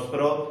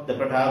Prospero, the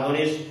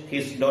protagonist,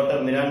 his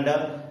daughter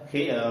Miranda,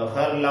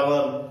 her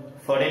lover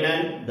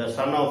Ferdinand, the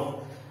son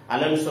of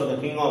Alonso,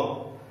 the king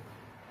of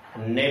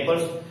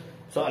Naples.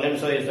 So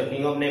Alonso is the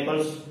king of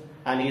Naples,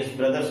 and his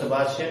brother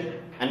Sebastian,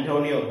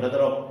 Antonio, brother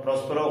of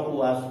Prospero,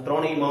 who has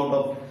thrown him out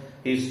of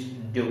his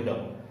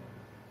dukedom.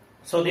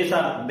 So these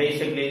are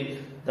basically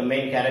the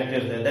main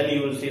characters there. Then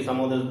you will see some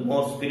of the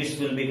more spirits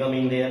will be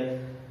coming there,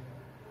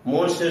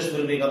 monsters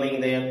will be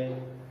coming there,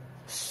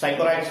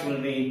 Sycorax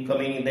will be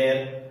coming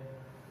there,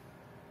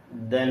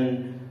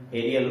 then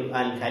Ariel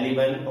and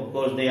Caliban, of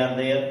course they are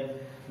there,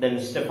 then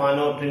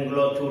Stefano,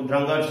 Trinculo, two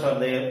drunkards are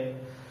there.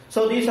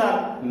 So these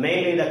are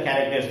mainly the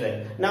characters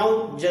there.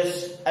 Now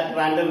just at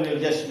random we'll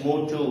just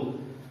move to,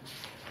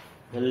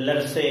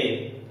 let's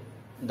say,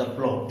 the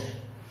plot.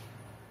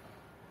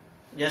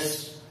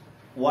 Just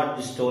what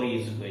the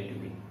story is going to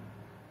be.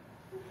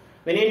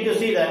 We need to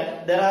see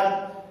that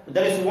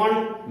there is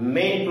one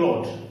main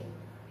plot.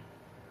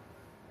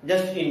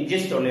 Just in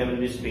gist only I will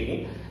be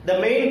speaking. The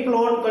main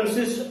plot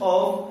consists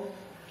of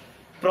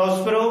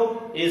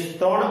Prospero is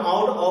thrown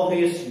out of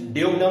his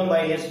dukedom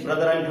by his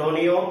brother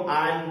Antonio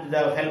and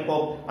the help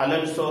of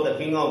Alonso, the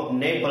king of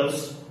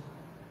Naples.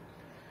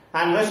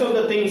 And rest of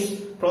the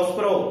things,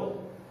 Prospero,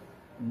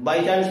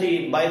 by chance,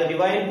 by the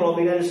divine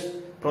providence,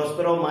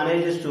 Prospero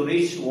manages to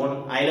reach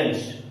one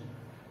island.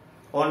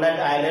 On that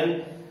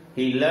island,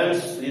 he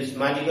learns his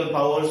magical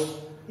powers,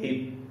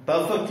 he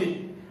perfects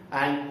it,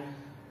 and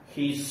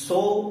he's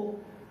so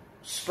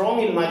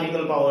strong in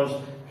magical powers,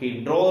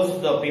 he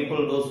draws the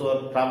people, those who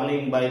are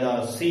traveling by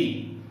the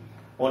sea,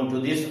 onto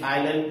this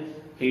island.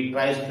 He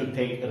tries to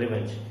take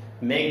revenge,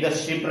 make the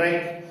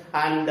shipwreck,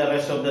 and the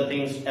rest of the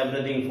things,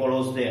 everything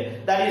follows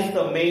there. That is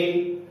the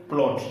main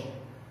plot.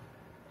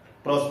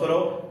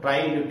 Prospero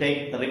trying to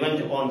take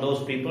revenge on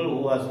those people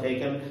who has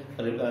taken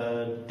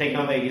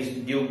away his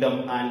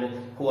dukedom and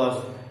who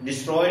has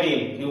destroyed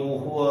him,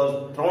 who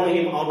has thrown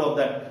him out of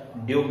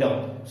that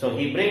dukedom. So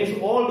he brings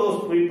all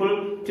those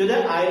people to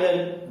the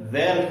island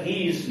where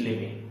he is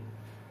living.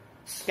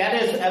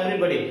 Scatters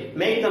everybody,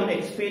 make them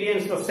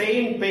experience the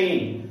same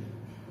pain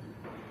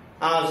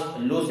as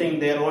losing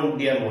their own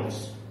dear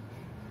ones.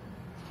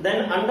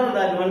 Then under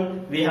that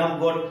one we have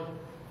got,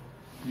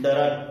 there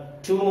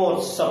are two more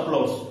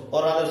subplots,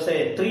 or rather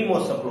say three more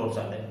subplots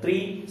are there.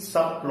 Three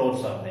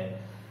subplots are there.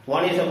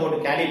 One is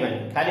about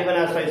Caliban. Caliban,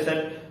 as I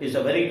said, is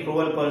a very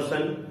cruel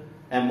person,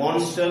 a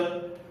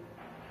monster.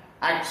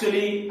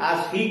 Actually,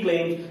 as he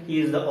claims,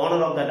 he is the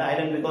owner of that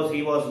island because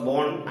he was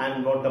born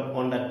and brought up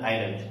on that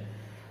island.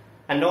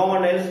 And no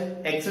one else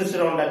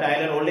existed on that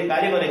island, only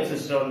Caliban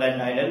existed on that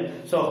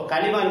island. So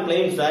Caliban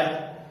claims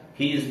that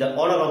he is the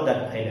owner of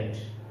that island.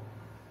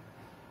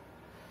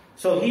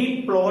 So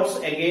he plots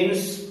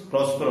against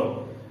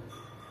Prospero.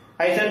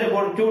 I said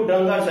about two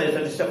drunkards, I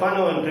said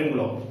Stefano and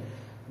Tringlio.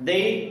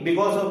 They,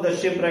 because of the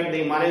shipwreck,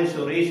 they managed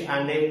to reach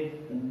and they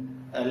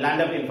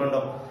land up in front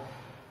of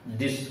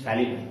this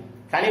Caliban.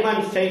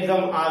 Caliban takes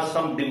them as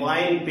some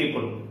divine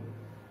people.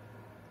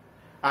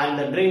 And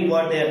the drink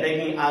what they are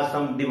taking as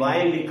some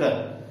divine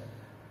liquor.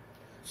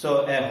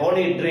 So a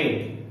holy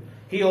drink.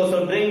 He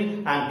also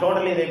drinks and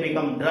totally they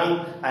become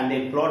drunk and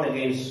they plot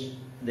against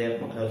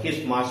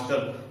his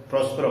master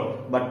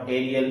Prospero. But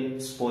Ariel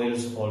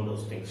spoils all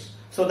those things.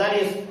 So that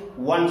is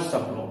one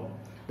subplot.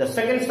 The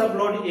second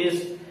subplot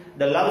is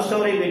the love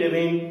story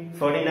between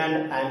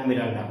Ferdinand and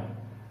Miranda.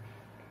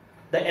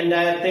 The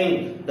entire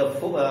thing, the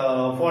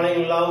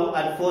falling in love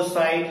at first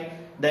sight,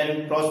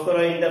 then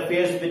Prospero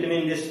interferes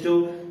between these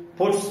two,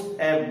 puts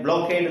a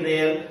blockade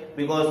there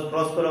because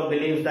Prospero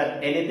believes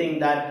that anything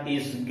that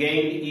is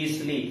gained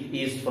easily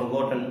is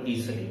forgotten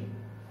easily.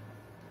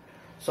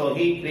 So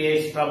he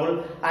creates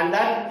trouble, and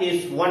that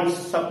is one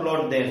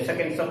subplot there.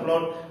 Second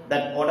subplot,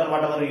 that order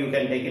whatever you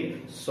can take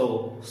it.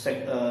 So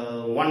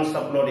one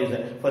subplot is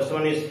there. First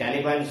one is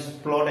Caliban's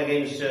plot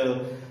against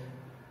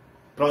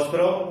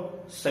Prospero.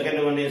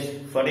 Second one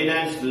is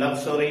Ferdinand's love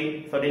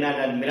story, Ferdinand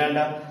and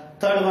Miranda.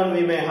 Third one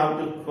we may have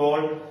to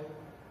call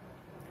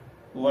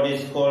what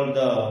is called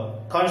the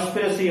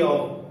conspiracy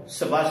of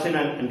Sebastian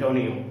and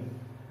Antonio.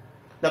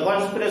 The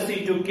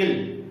conspiracy to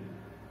kill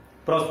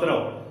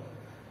Prospero.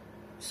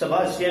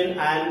 Sebastian,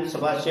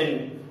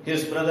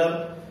 his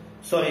brother,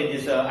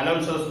 this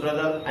Alonso's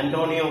brother,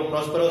 Antonio,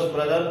 Prospero's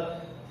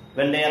brother,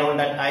 when they are on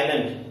that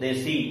island, they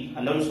see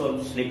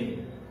Alonso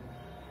sleeping.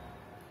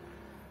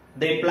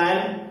 They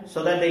plan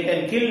so that they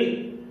can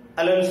kill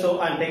Alonso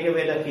and take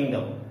away the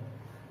kingdom.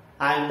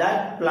 And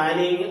that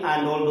planning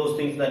and all those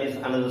things, that is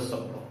another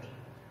subplot.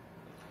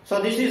 So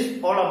this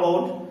is all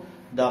about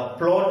the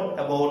plot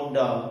about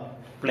the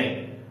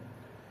play.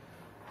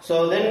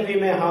 So then we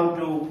may have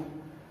to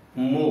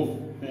move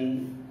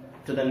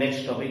to the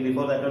next topic.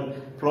 Before that one,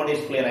 plot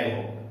is clear, I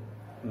hope.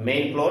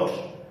 Main plot,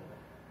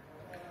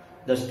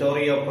 the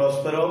story of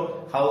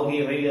Prospero, how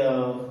he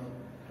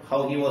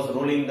was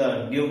ruling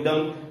the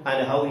dukedom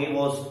and how he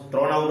was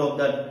thrown out of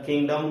that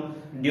dukedom,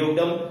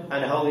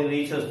 and how he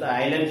reaches the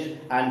island,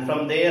 and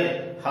from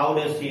there how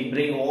does he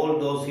bring all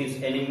those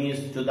his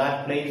enemies to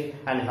that place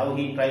and how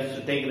he tries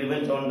to take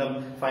revenge on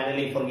them,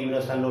 finally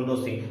forgiveness and all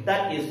those things.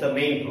 That is the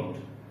main plot.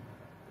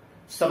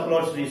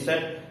 Subplots we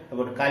said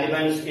about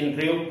Caliban's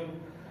intrigue,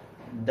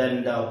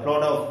 then the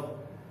plot of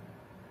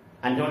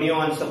Antonio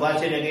and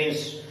Sebastian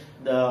against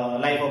the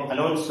life of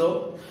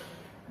Alonso,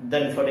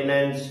 then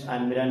Ferdinand's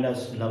and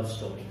Miranda's love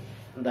story.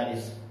 That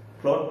is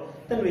plot.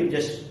 Then we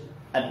just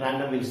at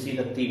random we'll see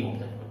the theme of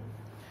that one.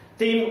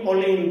 Theme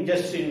only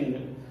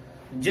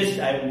just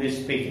I will be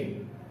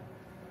speaking.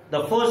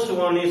 The first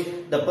one is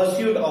the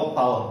pursuit of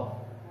power.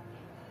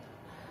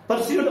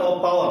 Pursuit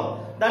of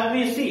power that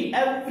we see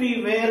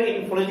everywhere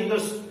in political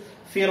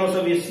sphere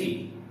also we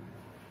see.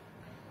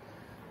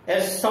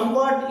 As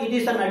somewhat it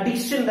is an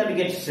addiction that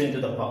gets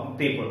into the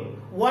people.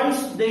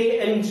 Once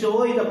they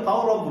enjoy the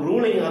power of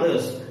ruling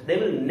others, they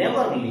will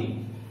never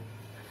leave.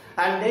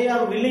 And they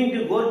are willing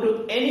to go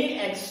to any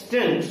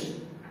extent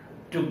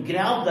to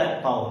grab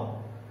that power.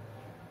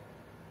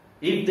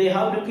 If they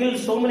have to kill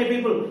so many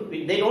people,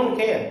 they don't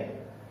care.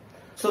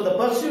 So the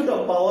pursuit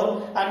of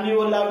power, and you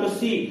will have to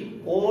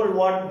see all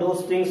what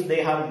those things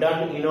they have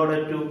done in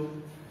order to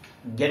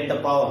get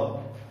the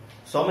power.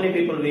 So many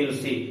people we will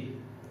see,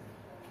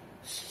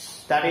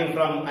 starting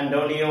from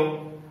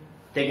Antonio,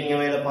 taking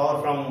away the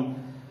power from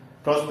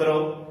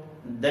Prospero.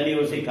 Then you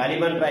will see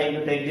Caliban trying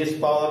to take this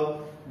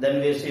power. Then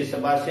we see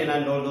Sebastian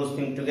and all those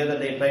things together.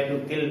 They try to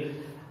kill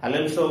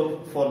Alonso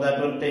for that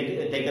one,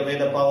 take away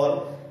the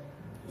power.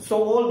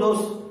 So all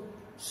those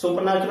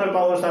supernatural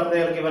powers are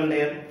there given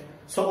there.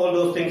 So all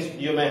those things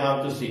you may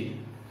have to see.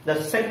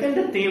 The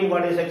second theme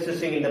what is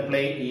existing in the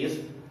play is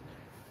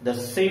the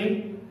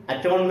sin,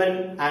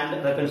 atonement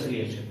and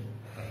reconciliation.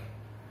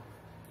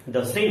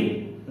 The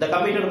sin, the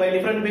committed by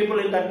different people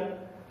in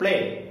that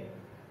play,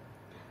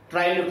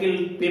 trying to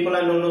kill people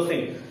and all those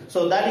things.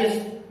 So that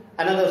is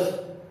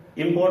another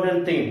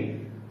important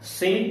thing.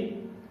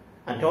 Sin,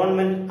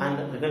 atonement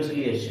and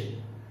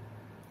reconciliation.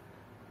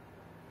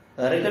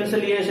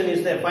 Reconciliation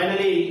is there.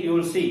 Finally you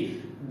will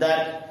see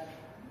that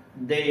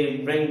they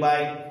bring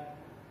back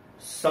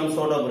some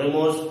sort of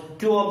remorse.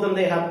 Two of them,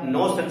 they have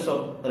no sense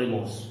of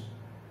remorse.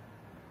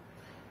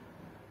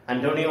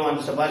 Antonio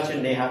and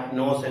Sebastian, they have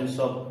no sense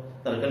of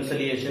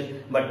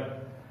reconciliation,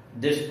 but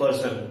this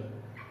person,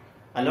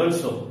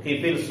 Alonso,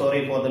 he feels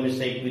sorry for the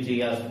mistake which he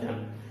has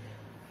done.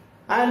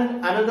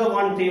 And another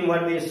one theme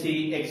what we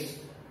see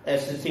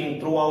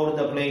existing throughout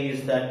the play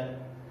is that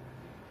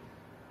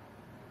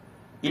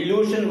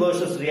illusion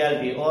versus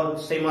reality, or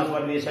same as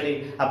what we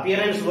study,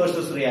 appearance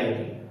versus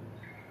reality.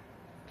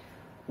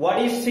 What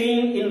is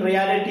seen in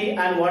reality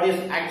and what is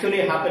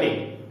actually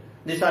happening,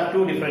 these are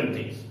two different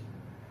things.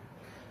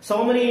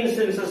 So many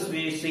instances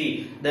we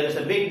see there is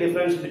a big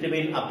difference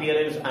between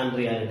appearance and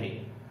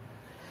reality.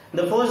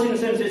 The first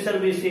instance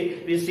itself we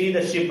see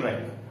the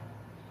shipwreck.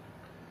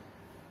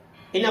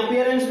 In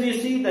appearance we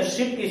see the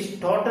ship is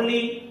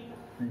totally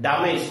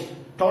damaged,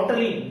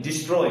 totally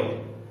destroyed.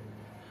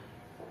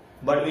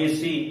 But we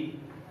see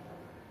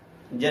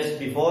just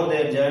before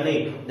their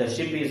journey, the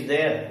ship is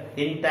there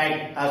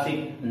intact as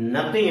if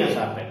nothing has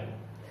happened.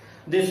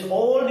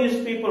 All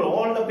these people,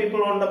 all the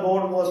people on the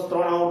board was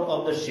thrown out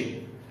of the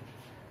ship.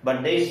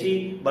 But they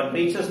see, but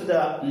reaches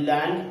the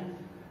land,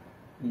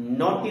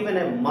 not even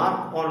a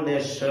mark on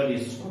their shirt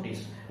is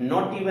noticed.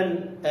 Not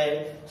even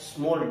a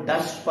small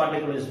dust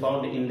particle is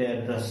found in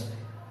their dress.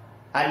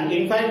 And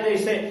in fact they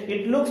say,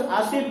 it looks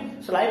as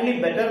if slightly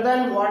better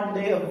than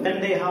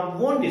when they have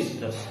worn this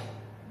dress.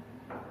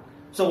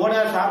 So what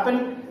has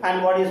happened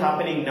and what is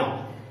happening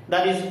now?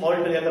 That is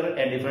altogether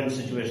a different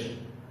situation.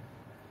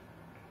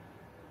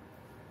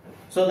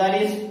 So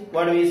that is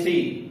what we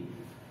see,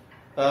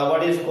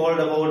 what is called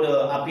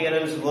about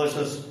appearance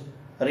versus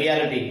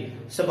reality.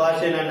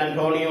 Sebastian and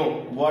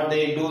Antonio, what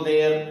they do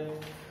there,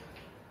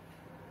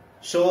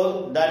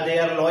 show that they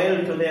are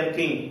loyal to their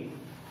king.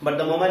 But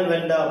the moment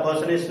when the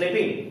person is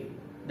sleeping,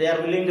 they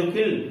are willing to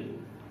kill.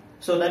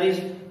 So that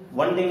is,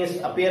 one thing is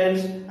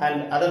appearance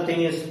and other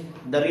thing is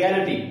the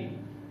reality.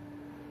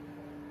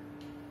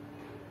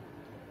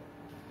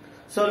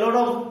 So a lot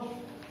of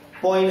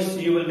points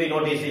you will be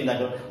noticing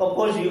that. Of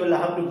course you will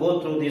have to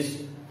go through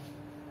this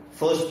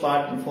first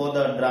part before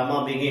the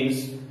drama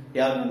begins.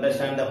 You have to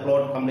understand the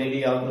plot completely,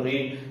 you have to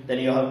read, then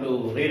you have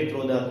to read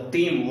through the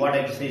theme, what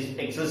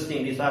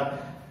existing. These are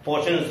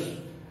portions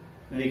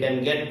we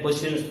can get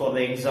questions for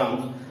the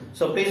exams.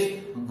 So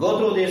please go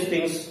through these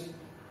things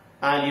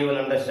and you will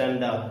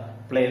understand the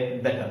play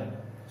better.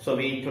 So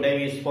today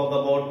we spoke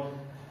about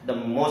the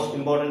most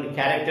important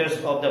characters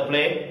of the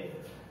play,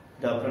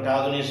 the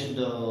protagonist,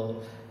 the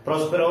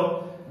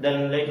Prospero,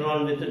 then later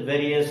on with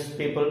various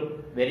people,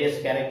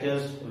 various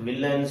characters,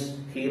 villains,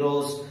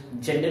 heroes,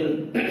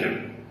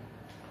 gentlemen,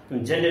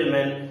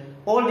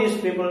 all these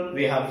people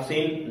we have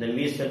seen. Then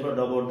we spoke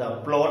about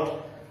the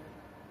plot.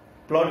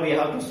 Plot we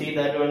have to see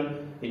that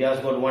one. It has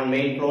got one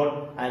main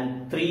plot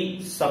and 3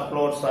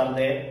 subplots are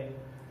there,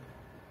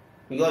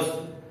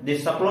 because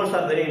these subplots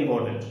are very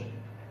important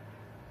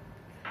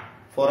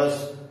for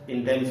us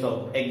in terms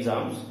of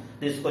exams.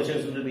 These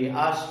questions will be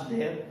asked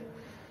there.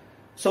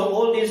 So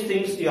all these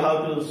things you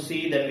have to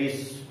see. That we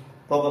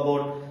spoke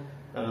about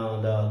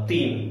the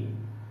theme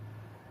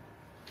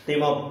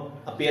of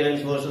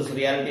appearance versus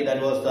reality.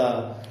 That was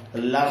the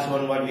last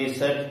one what we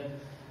said.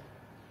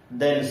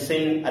 Then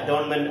sin,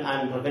 atonement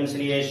and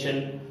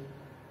reconciliation.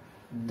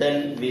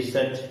 Then we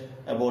said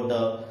about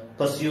the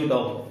pursuit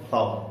of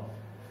power.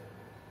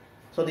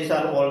 So these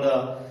are all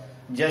the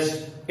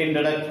just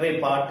introductory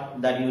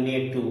part that you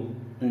need to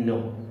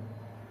know.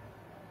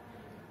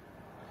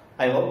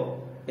 I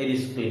hope it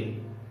is clear.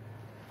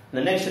 The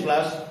next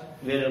class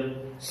will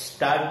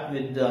start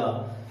with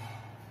the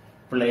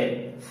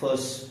play,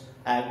 first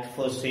act,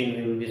 first scene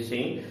we will be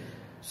seeing.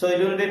 So it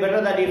will be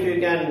better that if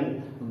you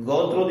can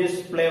go through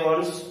this play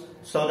once,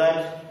 so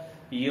that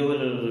you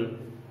will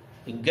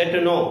get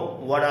to know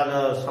what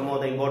are some of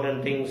the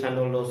important things and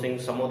all those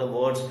things, some of the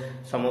words,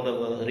 some of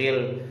the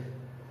real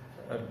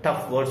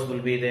tough words will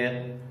be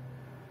there.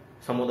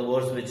 some of the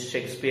words which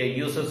Shakespeare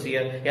uses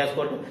here. He has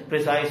got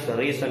precise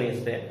reason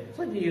is there.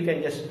 So you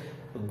can just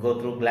go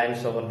through,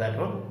 glance over that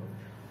one.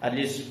 At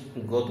least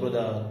go through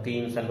the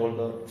themes and all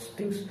those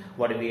things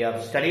what we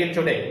have studied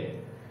today.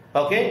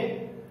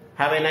 Okay?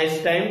 Have a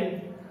nice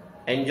time.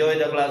 Enjoy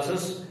the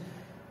classes.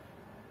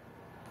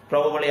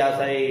 Probably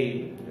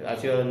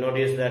as you have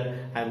noticed that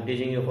I am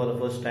teaching you for the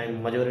first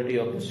time, majority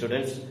of the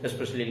students,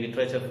 especially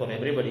literature for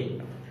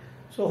everybody.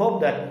 So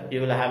hope that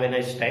you will have a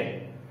nice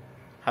time.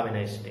 Have a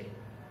nice day.